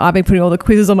realised that I've been putting all the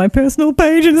quizzes on my personal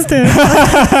page instead.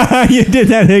 You did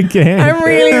that again. I'm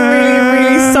really, really,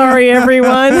 really sorry,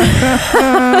 everyone.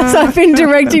 So I've been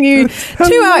directing you to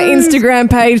our Instagram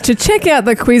page to check out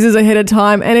the quizzes ahead of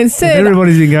time. And instead...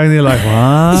 Everybody's been going there like,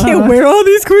 what? Yeah, where are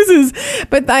these quizzes?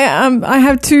 But I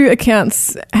have 2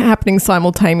 accounts happening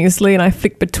simultaneously, and I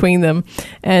flicked between them.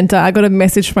 And I got a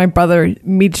message from my brother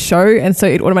mid-show, and so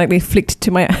it automatically flicked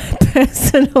to my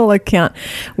personal account,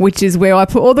 which is where I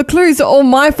put all the clues. So all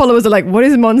my followers are like, what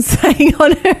is Mon saying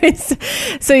on hers?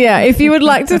 So yeah, if you would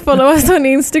like to follow us on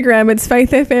Instagram, it's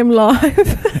Faith FM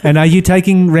Live. And are you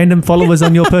taking random followers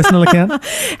on your personal account?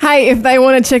 Hey, if they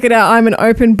want to check it out, I'm an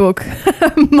open book.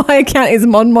 My account is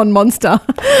Monster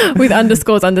with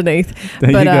underscores underneath. There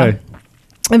you go.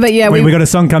 But yeah, we got a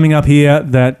song coming up here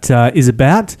that is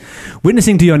about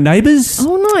witnessing to your neighbours.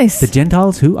 Oh, nice. The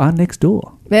Gentiles who are next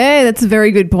door. Yeah, that's a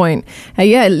very good point.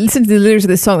 Listen to the lyrics of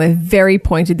this song. They're very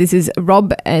pointed. This is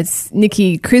Rob as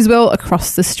Nikki Criswell,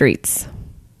 Across the Streets.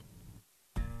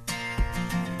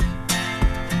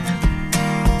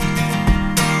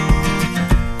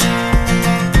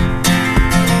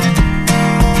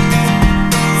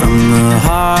 From the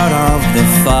heart of the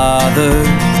Father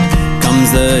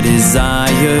comes the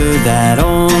desire that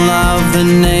all of the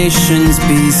nations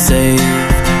be saved.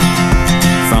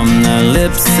 From the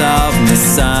lips of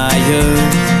Messiah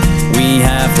we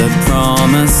have the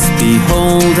promise,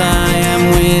 behold, I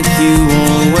am with you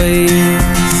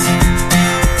always.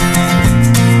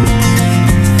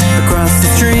 Across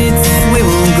the streets we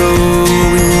will go,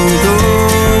 we will go,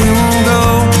 we will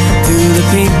go to the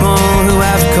people who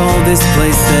have called this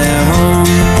place their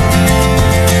home.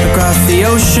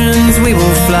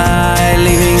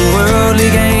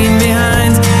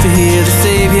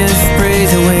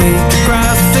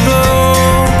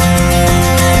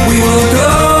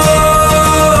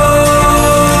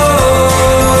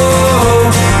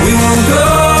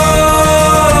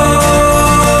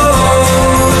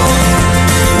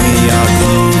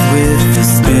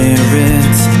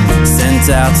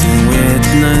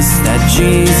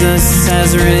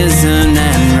 risen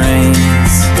and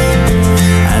reigns.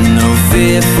 And though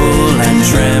fearful and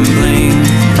trembling,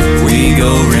 we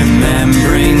go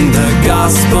remembering the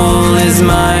gospel is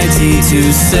mighty to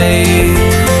save.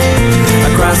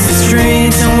 Across the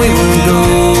streets and we will go,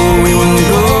 we will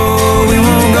go, we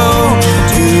will go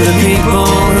to the people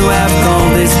who have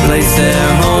called this place their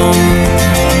home.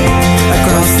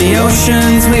 Across the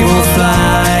oceans we will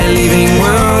fly, leaving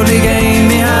worldly gain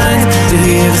behind, to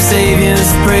hear the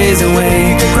Saviour's praise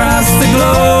awake across the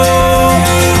globe.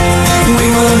 We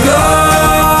will go,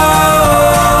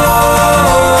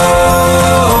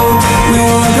 we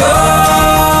will go.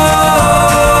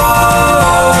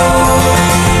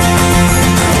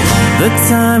 The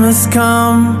time has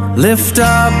come, lift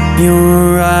up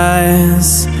your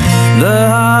eyes. The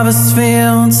harvest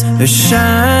fields are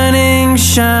shining,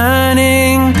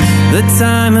 shining. The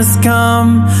time has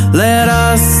come, let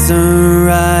us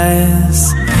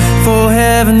arise. For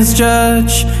heaven's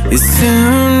judge is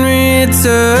soon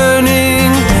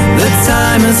returning. The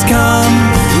time has come,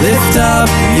 lift up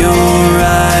your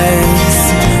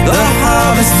eyes. The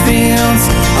harvest fields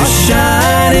are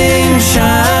shining,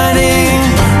 shining.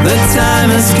 The time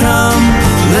has come,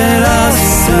 let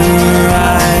us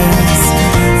arise.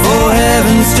 For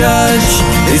heaven's judge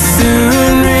is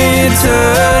soon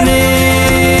returning.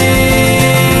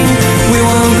 We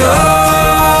will go,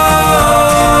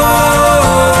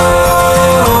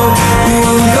 we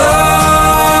will go,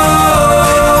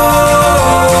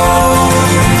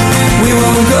 we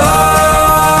will go,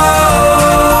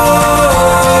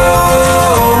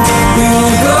 we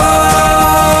will go.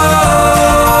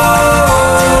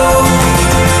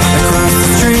 Across the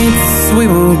streets we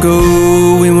will go,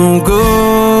 we will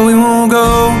go, we will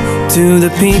go to the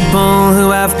people who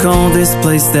have called this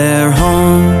place their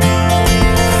home.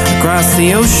 Across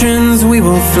the oceans we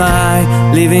will fly,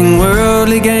 leaving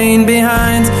worldly gain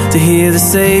behind, to hear the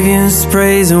Saviour's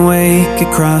praise awake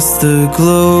across the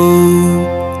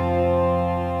globe.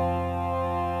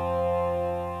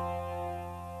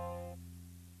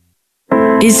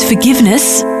 Is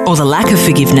forgiveness, or the lack of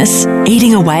forgiveness,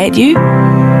 eating away at you?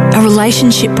 A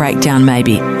relationship breakdown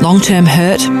maybe, long-term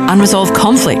hurt, unresolved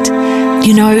conflict.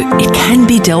 You know, it can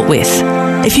be dealt with.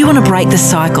 If you want to break the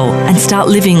cycle and start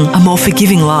living a more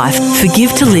forgiving life,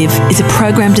 Forgive to Live is a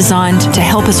program designed to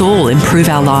help us all improve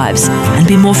our lives and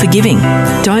be more forgiving.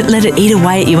 Don't let it eat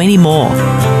away at you anymore.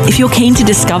 If you're keen to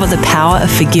discover the power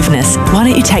of forgiveness, why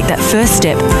don't you take that first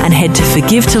step and head to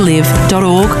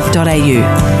forgivetolive.org.au.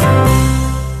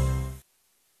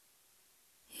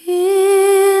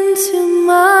 Into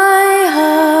my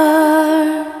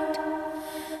heart,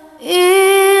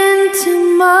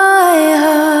 into my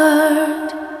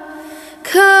heart,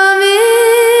 come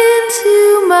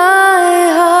into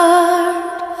my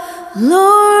heart,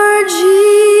 Lord Jesus,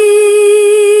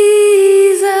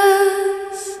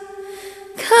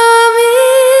 come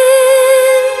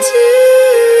in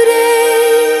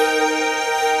today,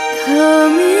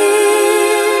 come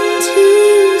in to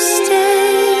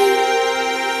stay.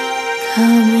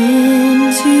 Come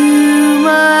into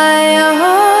my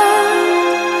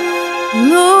heart,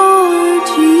 Lord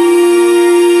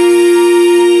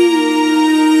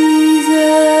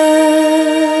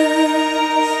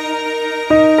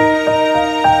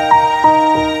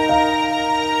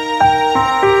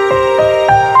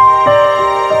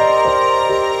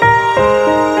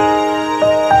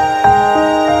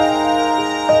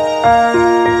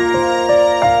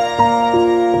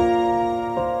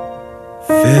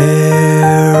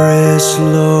Fairest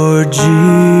Lord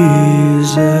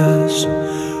Jesus,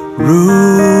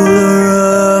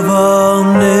 ruler of all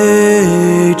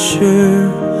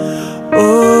nature,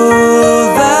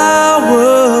 O thou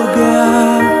of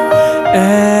God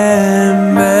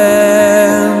and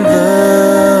man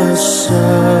the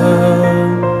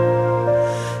Son,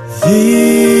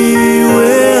 thee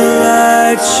will I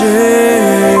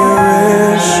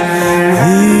cherish,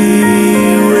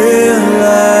 thee will I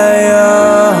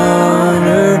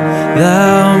honor,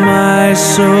 thou my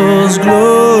soul's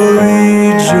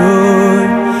glory, joy,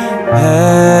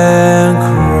 and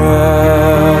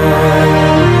crown.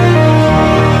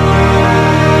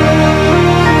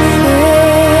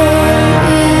 Fair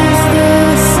is the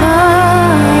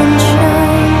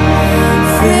sunshine,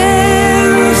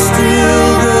 fairer still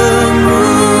the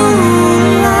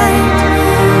moonlight,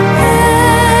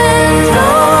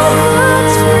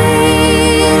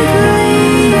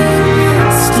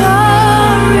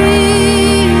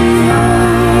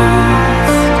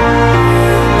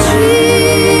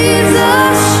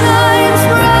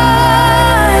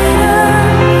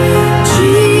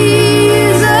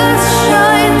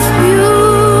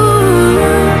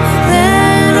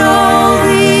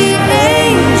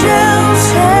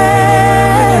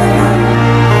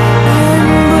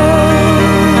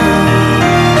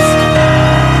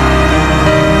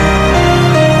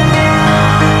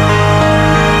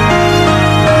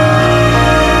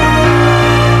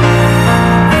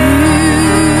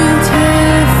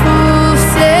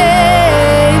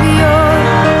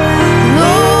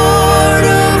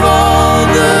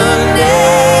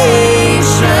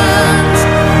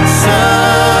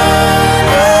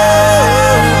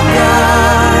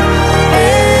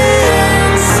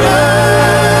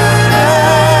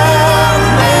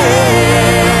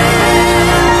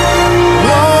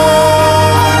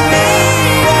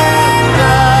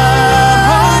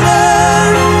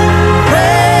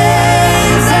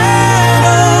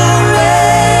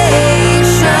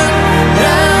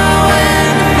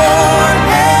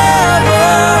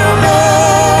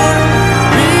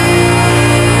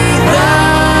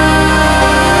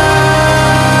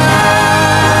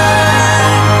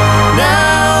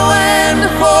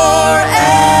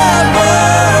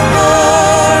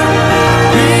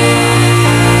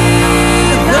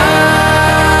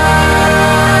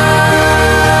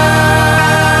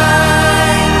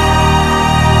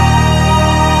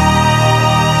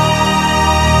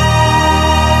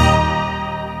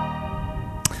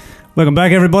 Welcome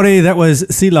back, everybody. That was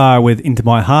Sila with Into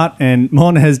My Heart, and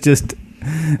Mon has just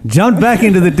jumped back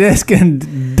into the desk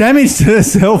and damaged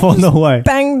herself on the way.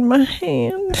 Banged my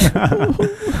hand.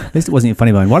 At least it wasn't your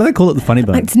funny bone. Why do they call it the funny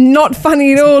bone? It's not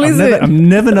funny at all, is it? I've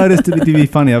never noticed it to be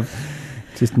funny. I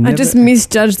just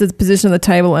misjudged the position of the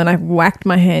table and I whacked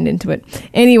my hand into it.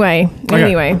 Anyway,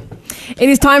 it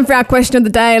is time for our question of the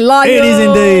day. It is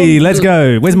indeed. Let's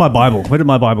go. Where's my Bible? Where did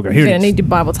my Bible go? Here You're it going to is. need your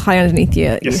Bible. It's high underneath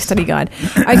your study guide.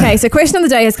 Okay, so question of the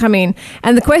day has come in.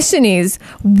 And the question is,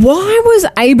 why was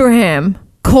Abraham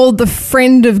called the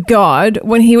friend of God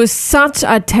when he was such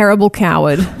a terrible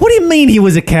coward? What do you mean he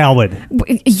was a coward?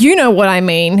 You know what I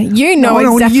mean. You know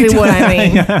exactly what I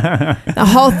mean. The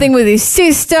whole thing with his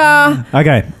sister.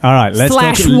 Okay, all right.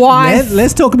 Wife.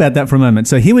 Let's talk about that for a moment.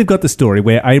 So here we've got the story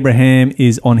where Abraham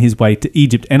is on his way to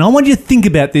Egypt. And I want you to think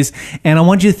about this, and I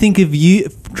want you to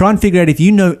try and figure out if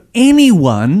you know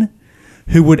anyone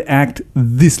who would act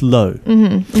this low.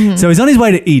 So he's on his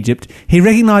way to Egypt. He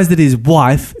recognised that his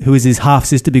wife, who is his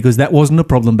half-sister, because that wasn't a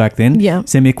problem back then. Yeah.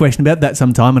 Send me a question about that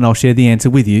sometime and I'll share the answer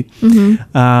with you.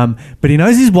 But he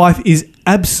knows his wife is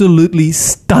absolutely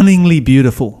stunningly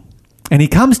beautiful. And he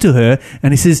comes to her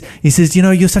and he says, you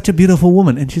know, you're such a beautiful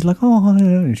woman. And she's like, oh,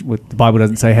 well, the Bible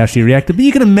doesn't say how she reacted, but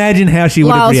you can imagine how she would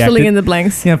have Lyle's reacted. filling in the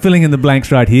blanks. Yeah, filling in the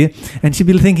blanks right here. And she'd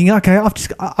be thinking, okay, I've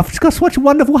just got such a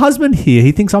wonderful husband here.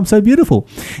 He thinks I'm so beautiful.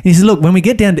 And he says, look, when we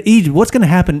get down to Egypt, what's going to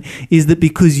happen is that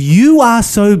because you are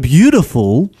so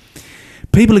beautiful,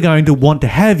 people are going to want to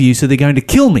have you, so they're going to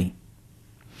kill me.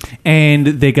 And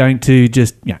they're going to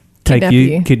just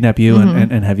kidnap you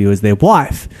and have you as their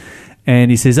wife.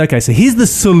 And he says, okay, so here's the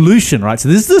solution, right? So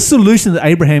this is the solution that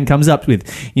Abraham comes up with,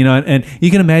 you know, and you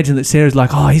can imagine that Sarah's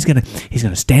like, oh, he's gonna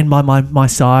stand by my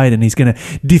side and he's gonna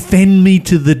defend me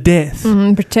to the death.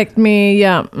 Protect me,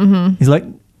 yeah. He's like,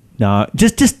 no,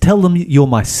 just tell them you're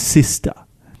my sister,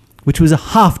 which was a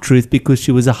half-truth because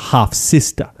she was a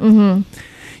half-sister.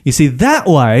 You see, that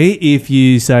way, if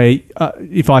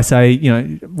I say, you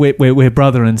know, we're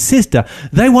brother and sister,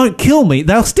 they won't kill me.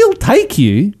 They'll still take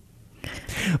you,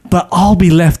 but I'll be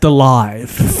left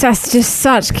alive. That's just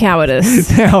such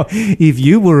cowardice. Now, if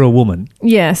you were a woman,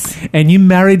 Yes. and you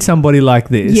married somebody like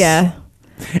this, Yeah.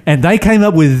 and they came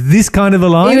up with this kind of a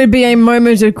line, It would be a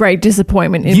moment of great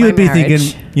disappointment in you my would be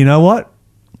marriage. thinking, you know what?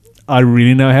 I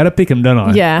really know how to pick them, don't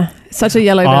I? Yeah. Such a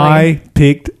yellow belly. I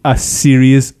picked a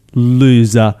serious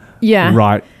loser Yeah.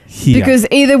 right here. Because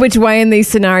either which way in these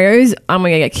scenarios, I'm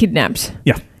going to get kidnapped.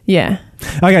 Yeah. Yeah.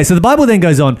 Okay, so the Bible then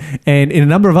goes on, and in a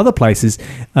number of other places,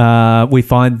 we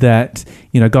find that,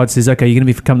 you know, God says, okay, you're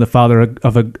going to become the father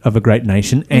of a great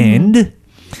nation, and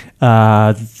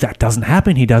that doesn't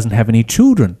happen. He doesn't have any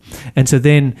children. And so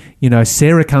then, you know,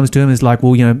 Sarah comes to him and is like,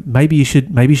 well, you know, maybe you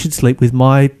should sleep with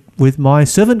my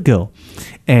servant girl.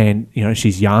 And, you know,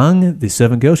 she's young, this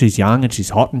servant girl, she's young and she's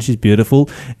hot and she's beautiful.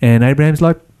 And Abraham's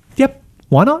like, yep,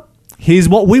 why not? Here's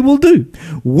what we will do.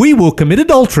 We will commit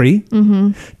adultery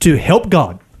to help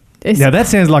God. Now, that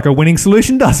sounds like a winning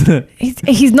solution, doesn't it?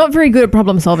 He's not very good at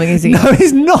problem solving, is he? No,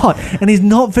 he's not. And he's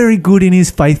not very good in his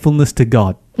faithfulness to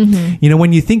God. You know,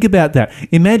 when you think about that,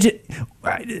 imagine,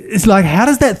 it's like, how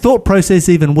does that thought process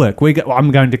even work?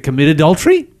 I'm going to commit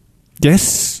adultery?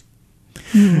 Yes.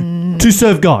 To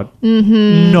serve God?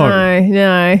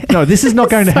 No, this is not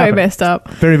going to happen. So messed up.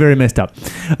 Very, very messed up.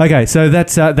 Okay, so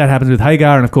that happens with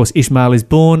Hagar, and of course Ishmael is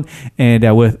born, and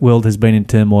our world has been in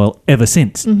turmoil ever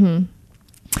since.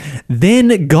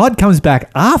 Then God comes back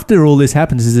after all this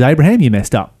happens and says, Abraham, you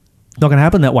messed up. It's not going to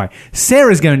happen that way.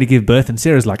 Sarah's going to give birth, and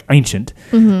Sarah's like ancient,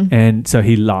 and so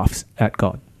he laughs at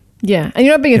God. Yeah, and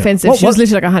you're not being offensive. She was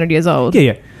literally like 100 years old.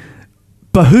 Yeah.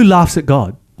 But who laughs at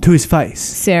God to his face?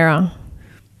 Sarah.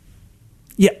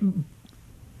 Yeah,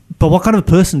 but what kind of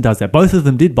person does that? Both of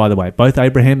them did, by the way. Both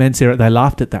Abraham and Sarah, they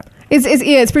laughed at that.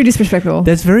 It's pretty disrespectful.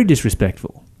 That's very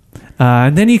disrespectful.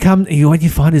 And then what you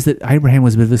find is that Abraham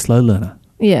was a bit of a slow learner.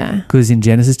 Yeah. Because in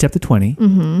Genesis chapter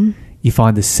 20, you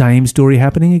find the same story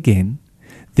happening again.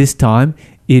 This time,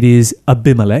 it is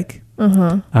Abimelech,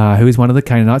 who is one of the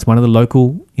Canaanites, one of the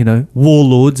local, you know,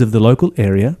 warlords of the local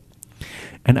area.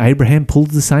 And Abraham pulled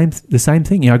the same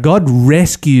thing. You know, God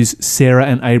rescues Sarah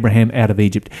and Abraham out of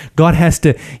Egypt. God has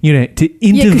to, you know, to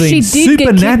intervene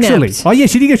supernaturally. Oh yeah,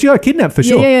 she got kidnapped for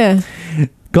sure. Yeah.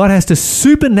 God has to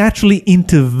supernaturally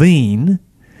intervene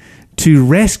to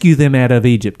rescue them out of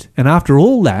Egypt. And after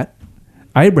all that,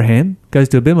 Abraham goes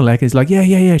to Abimelech and is like,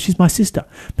 yeah, she's my sister,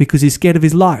 because he's scared of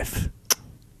his life.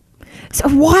 So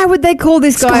why would they call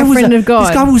this guy a friend of God?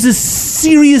 This guy was a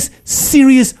serious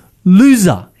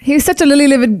loser. He was such a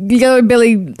lily-livered, yellow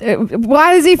belly.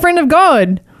 Why is he a friend of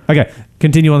God? Okay,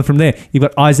 continue on from there. You've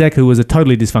got Isaac, who was a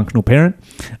totally dysfunctional parent,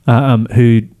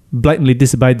 who blatantly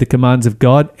disobeyed the commands of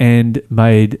God and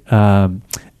made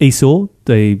Esau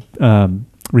the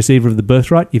receiver of the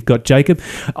birthright. You've got Jacob.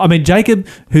 I mean, Jacob,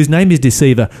 whose name is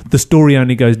Deceiver, the story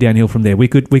only goes downhill from there. We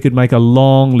could make a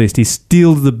long list. He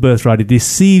steals the birthright. He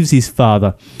deceives his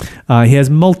father. He has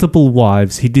multiple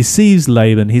wives. He deceives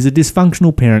Laban. He's a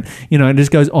dysfunctional parent. It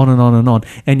just goes on and on and on.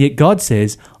 And yet God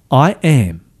says, I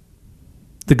am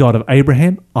the God of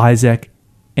Abraham, Isaac,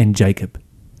 and Jacob.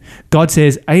 God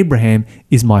says, Abraham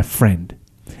is my friend.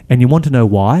 And you want to know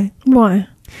why? Why?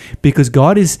 Because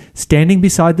God is standing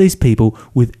beside these people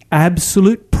with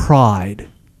absolute pride,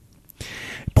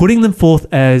 putting them forth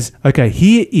as, okay,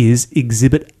 here is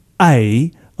exhibit A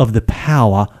of the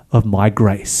power of my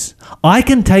grace. I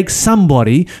can take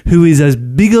somebody who is as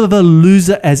big of a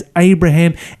loser as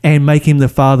Abraham and make him the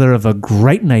father of a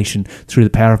great nation through the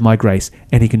power of my grace,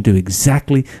 and he can do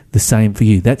exactly the same for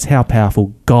you. That's how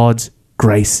powerful God's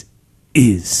grace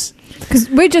is. Because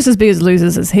we're just as big as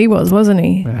losers as he was, wasn't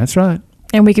he? That's right.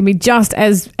 And we can be just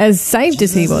as saved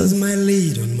as he was. Jesus is my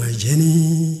lead on my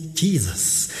journey.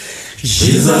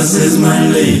 Jesus is my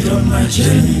lead on my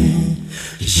journey.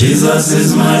 Jesus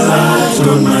is my light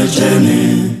on my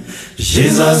journey.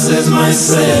 Jesus is my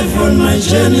savior on my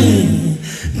journey.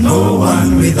 No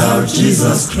one without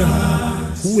Jesus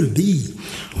Christ. Who will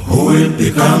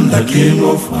become the king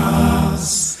of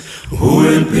us? Who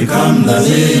will become the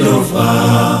lead of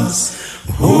us?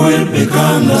 Who will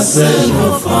become the savior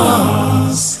of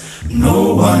us?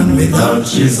 No one without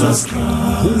Jesus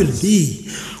Christ.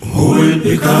 Who will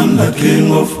become the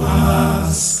king of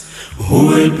us? Who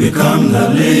will become the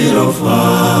lead of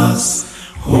us?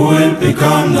 Who will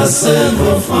become the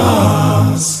savior of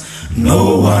us?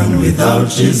 No one without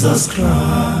Jesus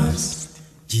Christ.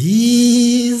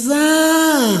 Jesus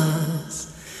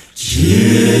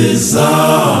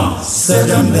said,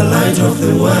 I'm the light of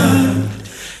the world.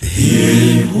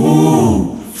 He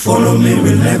who follow me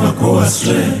will never go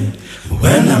astray.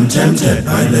 When I'm tempted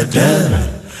by the devil,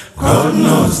 God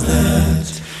knows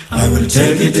that I will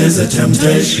take it as a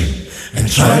temptation and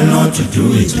try not to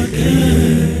do it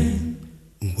again.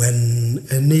 When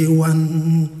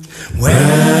anyone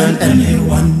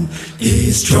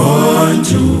is drawn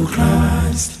to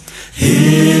Christ,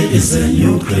 he is a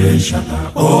new creation.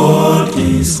 The old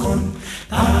is gone,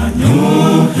 the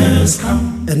new has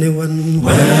come.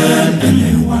 When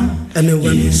anyone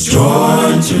is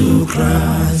drawn to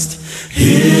Christ,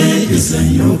 he is a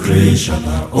new creation.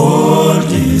 The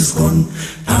old is gone,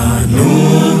 the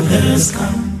new has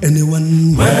come. When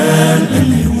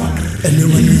anyone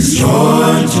is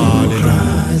drawn to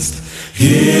Christ,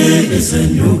 he is a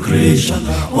new creation.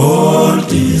 The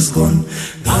old is gone,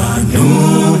 the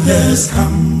new has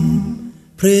come.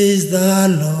 Praise the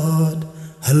Lord,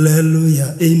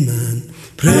 hallelujah, amen.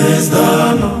 Praise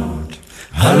the Lord,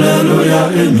 hallelujah,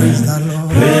 amen. Praise the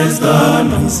Lord, praise the Lord,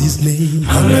 praise his name,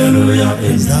 hallelujah,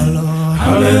 praise the Lord,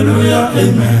 hallelujah,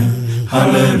 amen.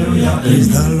 Hallelujah, praise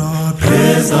the Lord,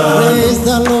 praise the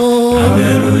Lord,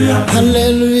 hallelujah,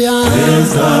 hallelujah,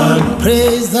 praise the Lord,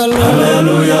 praise the Lord,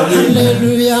 hallelujah,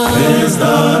 hallelujah, praise the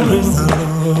Lord,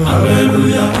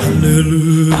 hallelujah,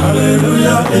 hallelujah,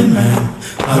 hallelujah, amen.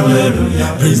 Hallelujah,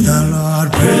 praise the Lord,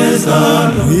 praise the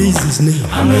Lord, praise his name,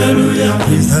 hallelujah,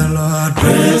 praise the Lord,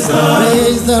 praise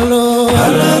the Lord,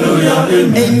 hallelujah,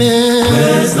 amen,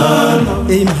 praise the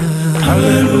Lord, amen,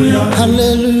 hallelujah,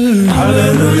 hallelujah,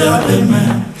 hallelujah,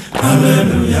 amen,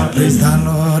 hallelujah, praise the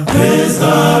Lord, praise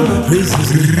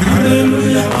his name,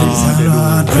 hallelujah, praise the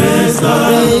Lord,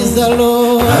 praise the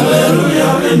Lord,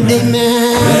 hallelujah,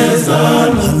 amen, praise the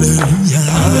Lord, hallelujah,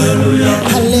 hallelujah,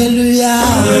 hallelujah,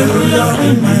 hallelujah,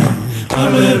 amen,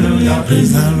 hallelujah,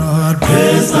 praise the Lord,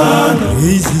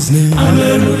 praise his name,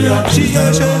 hallelujah, praise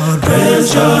the Lord,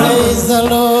 praise the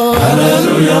Lord,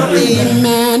 hallelujah,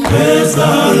 amen, praise the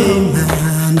Lord,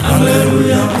 amen,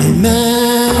 hallelujah,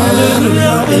 amen,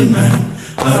 hallelujah, amen,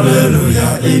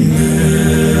 hallelujah, amen.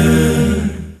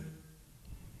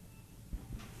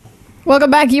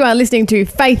 Welcome back. You are listening to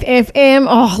Faith FM.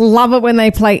 Oh, love it when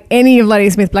they play any of Lady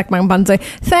Smith Black Bunzo.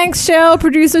 Thanks, Shell,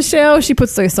 producer Shell. She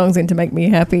puts those songs in to make me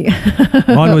happy.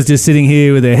 Mine was just sitting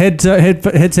here with her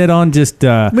headset on, just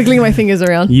wiggling my fingers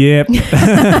around. Yep.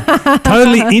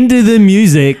 Totally into the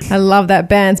music. I love that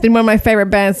band. It's been one of my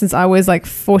favorite bands since I was like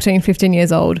 14, 15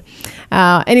 years old.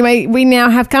 Anyway, we now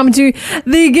have come to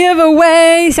the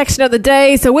giveaway section of the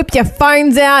day. So whip your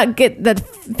phones out, get the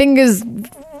fingers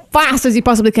fast as you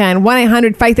possibly can.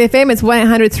 1-800-FAITH-FM. It's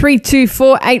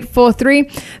 1-800-324-843.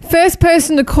 First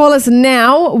person to call us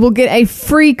now will get a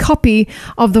free copy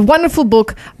of the wonderful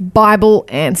book, Bible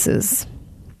Answers.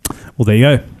 Well, there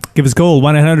you go. Give us a call,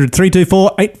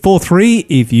 1-800-324-843.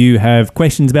 If you have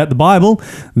questions about the Bible,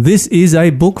 this is a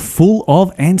book full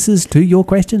of answers to your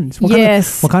questions.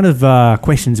 Yes. What kind of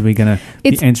questions are we going to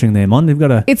be answering there, Mon? We've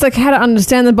got a... It's like how to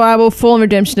understand the Bible, fall and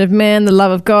redemption of man, the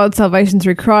love of God, salvation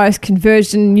through Christ,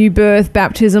 conversion, new birth,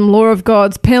 baptism, law of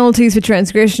gods, penalties for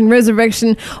transgression,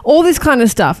 resurrection, all this kind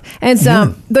of stuff. And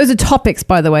those are topics,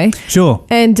 by the way. Sure.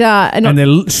 And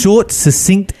they're short,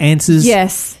 succinct answers.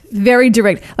 Yes. Very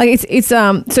direct. Like it's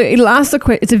so it'll ask the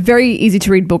question. It's a very easy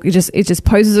to read book. It just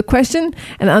poses a question,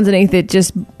 and underneath it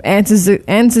just answers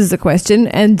the question,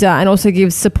 and also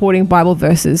gives supporting Bible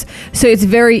verses. So it's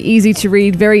very easy to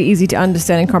read, very easy to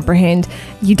understand and comprehend.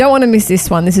 You don't want to miss this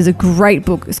one. This is a great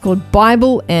book. It's called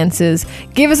Bible Answers.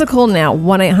 Give us a call now,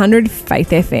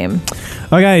 1-800-FAITH-FM.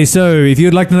 Okay, so if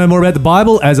you'd like to know more about the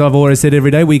Bible, as I've always said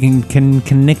every day, we can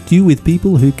connect you with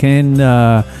people who can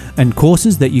and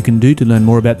courses that you can do to learn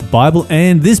more about the Bible,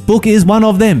 and this book is one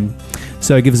of them.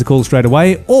 So give us a call straight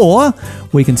away, or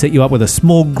we can set you up with a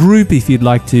small group if you'd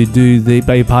like to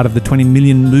be a part of the 20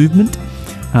 million movement.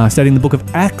 Studying the book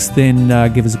of Acts, then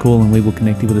give us a call and we will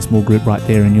connect you with a small group right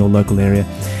there in your local area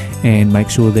and make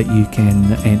sure that you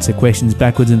can answer questions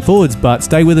backwards and forwards. But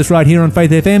stay with us right here on Faith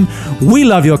FM. We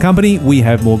love your company. We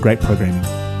have more great programming.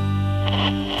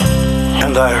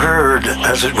 And I heard,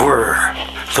 as it were,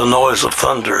 the noise of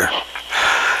thunder.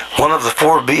 One of the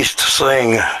four beasts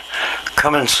saying,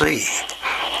 "Come and see."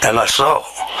 And I saw,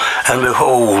 and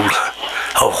behold,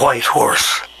 a white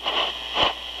horse.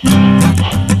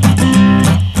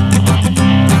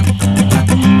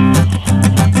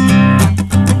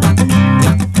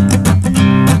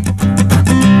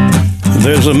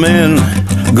 There's a man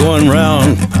going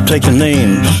round taking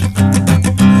names,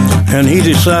 and he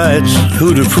decides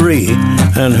who to free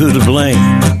and who to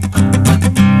blame.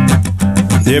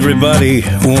 Everybody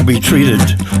won't be treated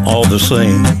all the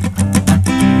same.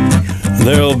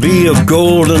 There'll be a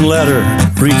golden ladder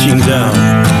reaching down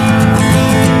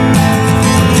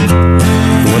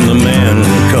when the man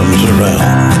comes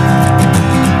around.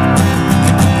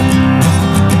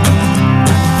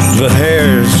 The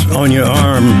hairs on your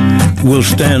arm will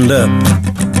stand up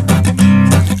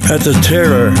at the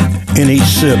terror in each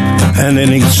sip and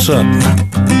in each sup.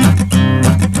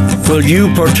 Will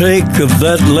you partake of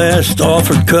that last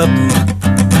offered cup,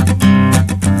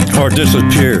 or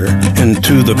disappear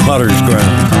into the potter's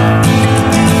ground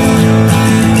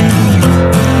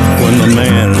when the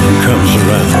man comes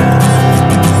around?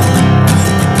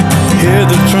 Hear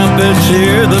the trumpets,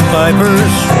 hear the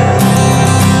pipers,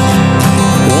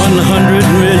 100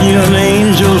 million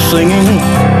angels singing.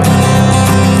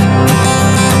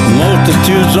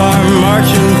 Multitudes are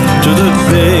marching to the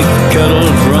big kettle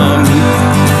drum.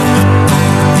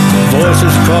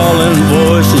 Voices calling,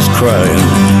 voices crying.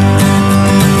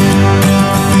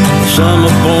 Some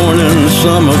are born and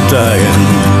some are dying.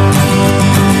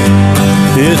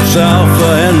 It's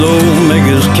Alpha and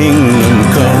Omega's kingdom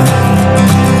come.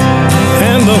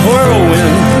 And the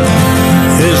whirlwind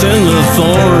is in the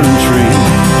thorn tree.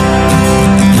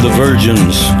 The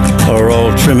virgins are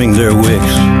all trimming their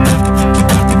wicks.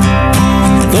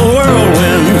 The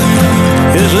whirlwind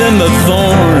is in the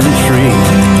thorn tree.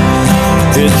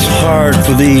 It's hard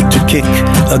for thee to kick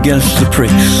against the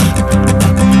pricks.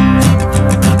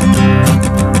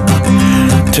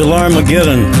 Till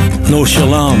Armageddon, no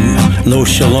shalom, no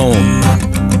shalom.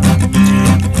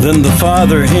 Then the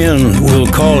father hen will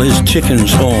call his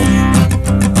chickens home.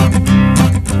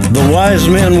 The wise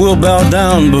men will bow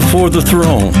down before the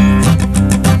throne,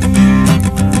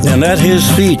 and at his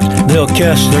feet they'll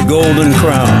cast their golden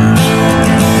crowns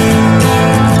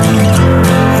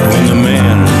when the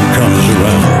man comes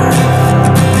around.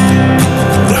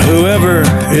 Whoever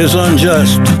is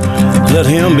unjust, let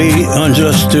him be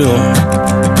unjust still.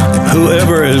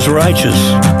 Whoever is righteous,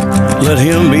 let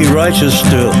him be righteous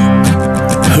still.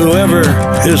 Whoever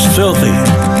is filthy,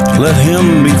 let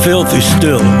him be filthy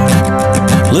still.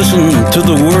 Listen to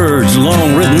the words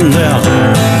long written down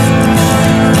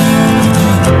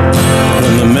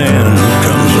when the man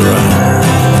comes around.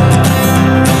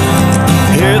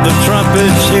 Hear the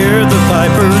trumpets, hear the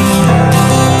pipers,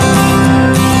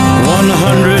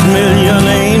 100 million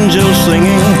angels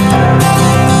singing.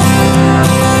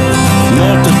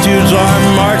 Multitudes are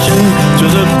marching to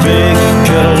the big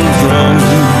kettle drum.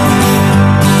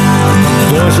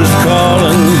 Voices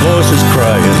calling, voices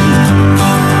crying.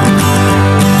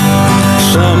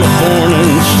 Some are born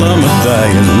and some are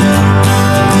dying.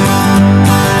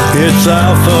 It's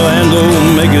Alpha and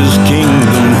Omega's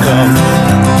kingdom come.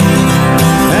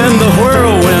 And the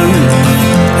whirlwind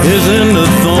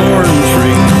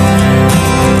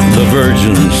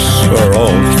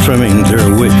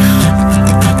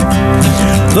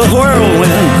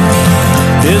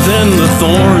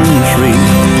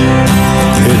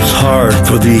it's hard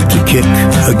for thee to kick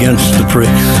against the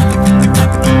pricks.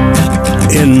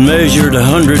 In measured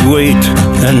 100-weight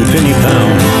and penny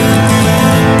pound,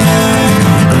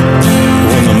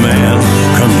 when the man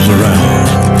comes around.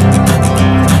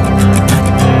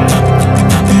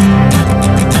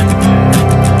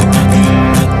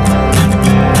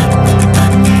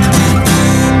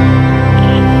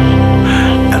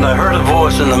 And I heard a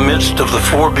voice in the midst of the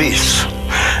four beasts.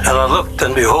 And I looked,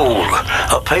 and behold,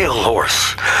 a pale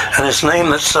horse, and his name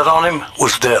that sat on him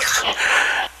was Death,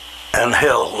 and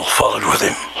hell followed with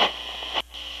him.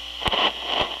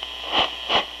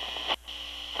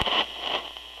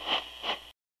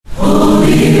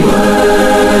 Holy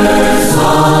words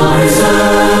long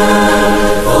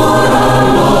reserved for our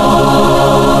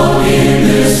walk in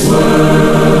this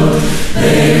world,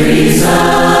 they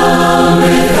resound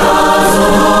with God's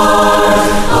own heart.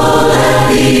 Oh, let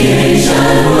the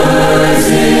ancient words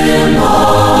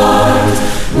impart,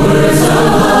 words of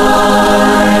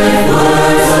life,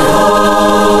 words of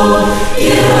hope.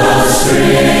 Give us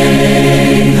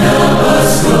strength, help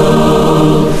us go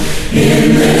in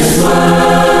this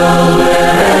world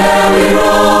where'er we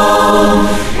roam.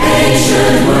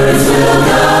 Ancient words will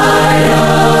guide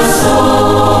us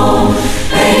home.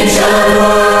 Ancient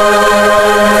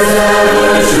words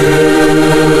ever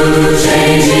true,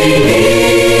 changing me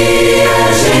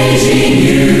and changing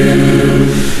you.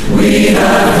 We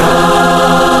have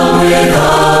come with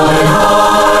open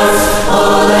hearts.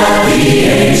 Oh, let the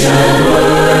ancient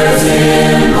words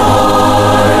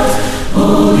impart.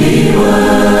 Holy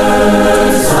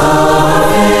words of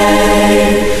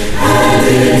faith,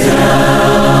 handed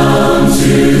down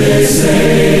to this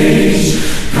age,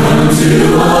 come to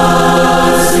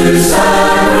us through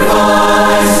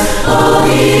sacrifice. Oh,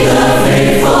 be the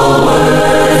faithful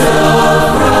word of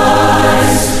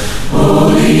Christ.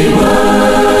 Holy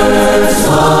words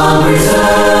long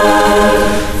reserved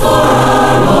for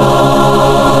our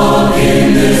walk in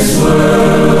this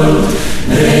world,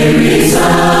 they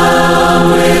resound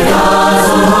with God's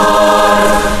own heart.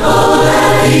 Oh,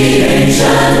 let the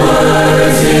ancient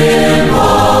words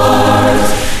impart.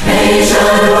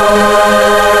 Ancient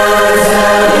words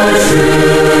ever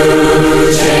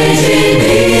true, changing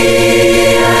me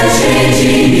and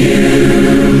changing you.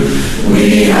 We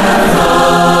have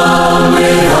come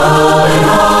with open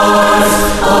hearts.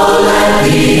 Oh, let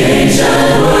the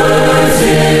ancient words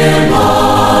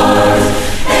impart.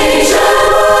 Ancient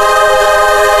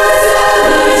words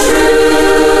ever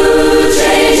true,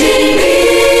 changing me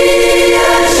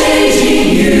and changing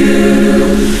you.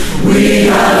 We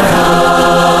have come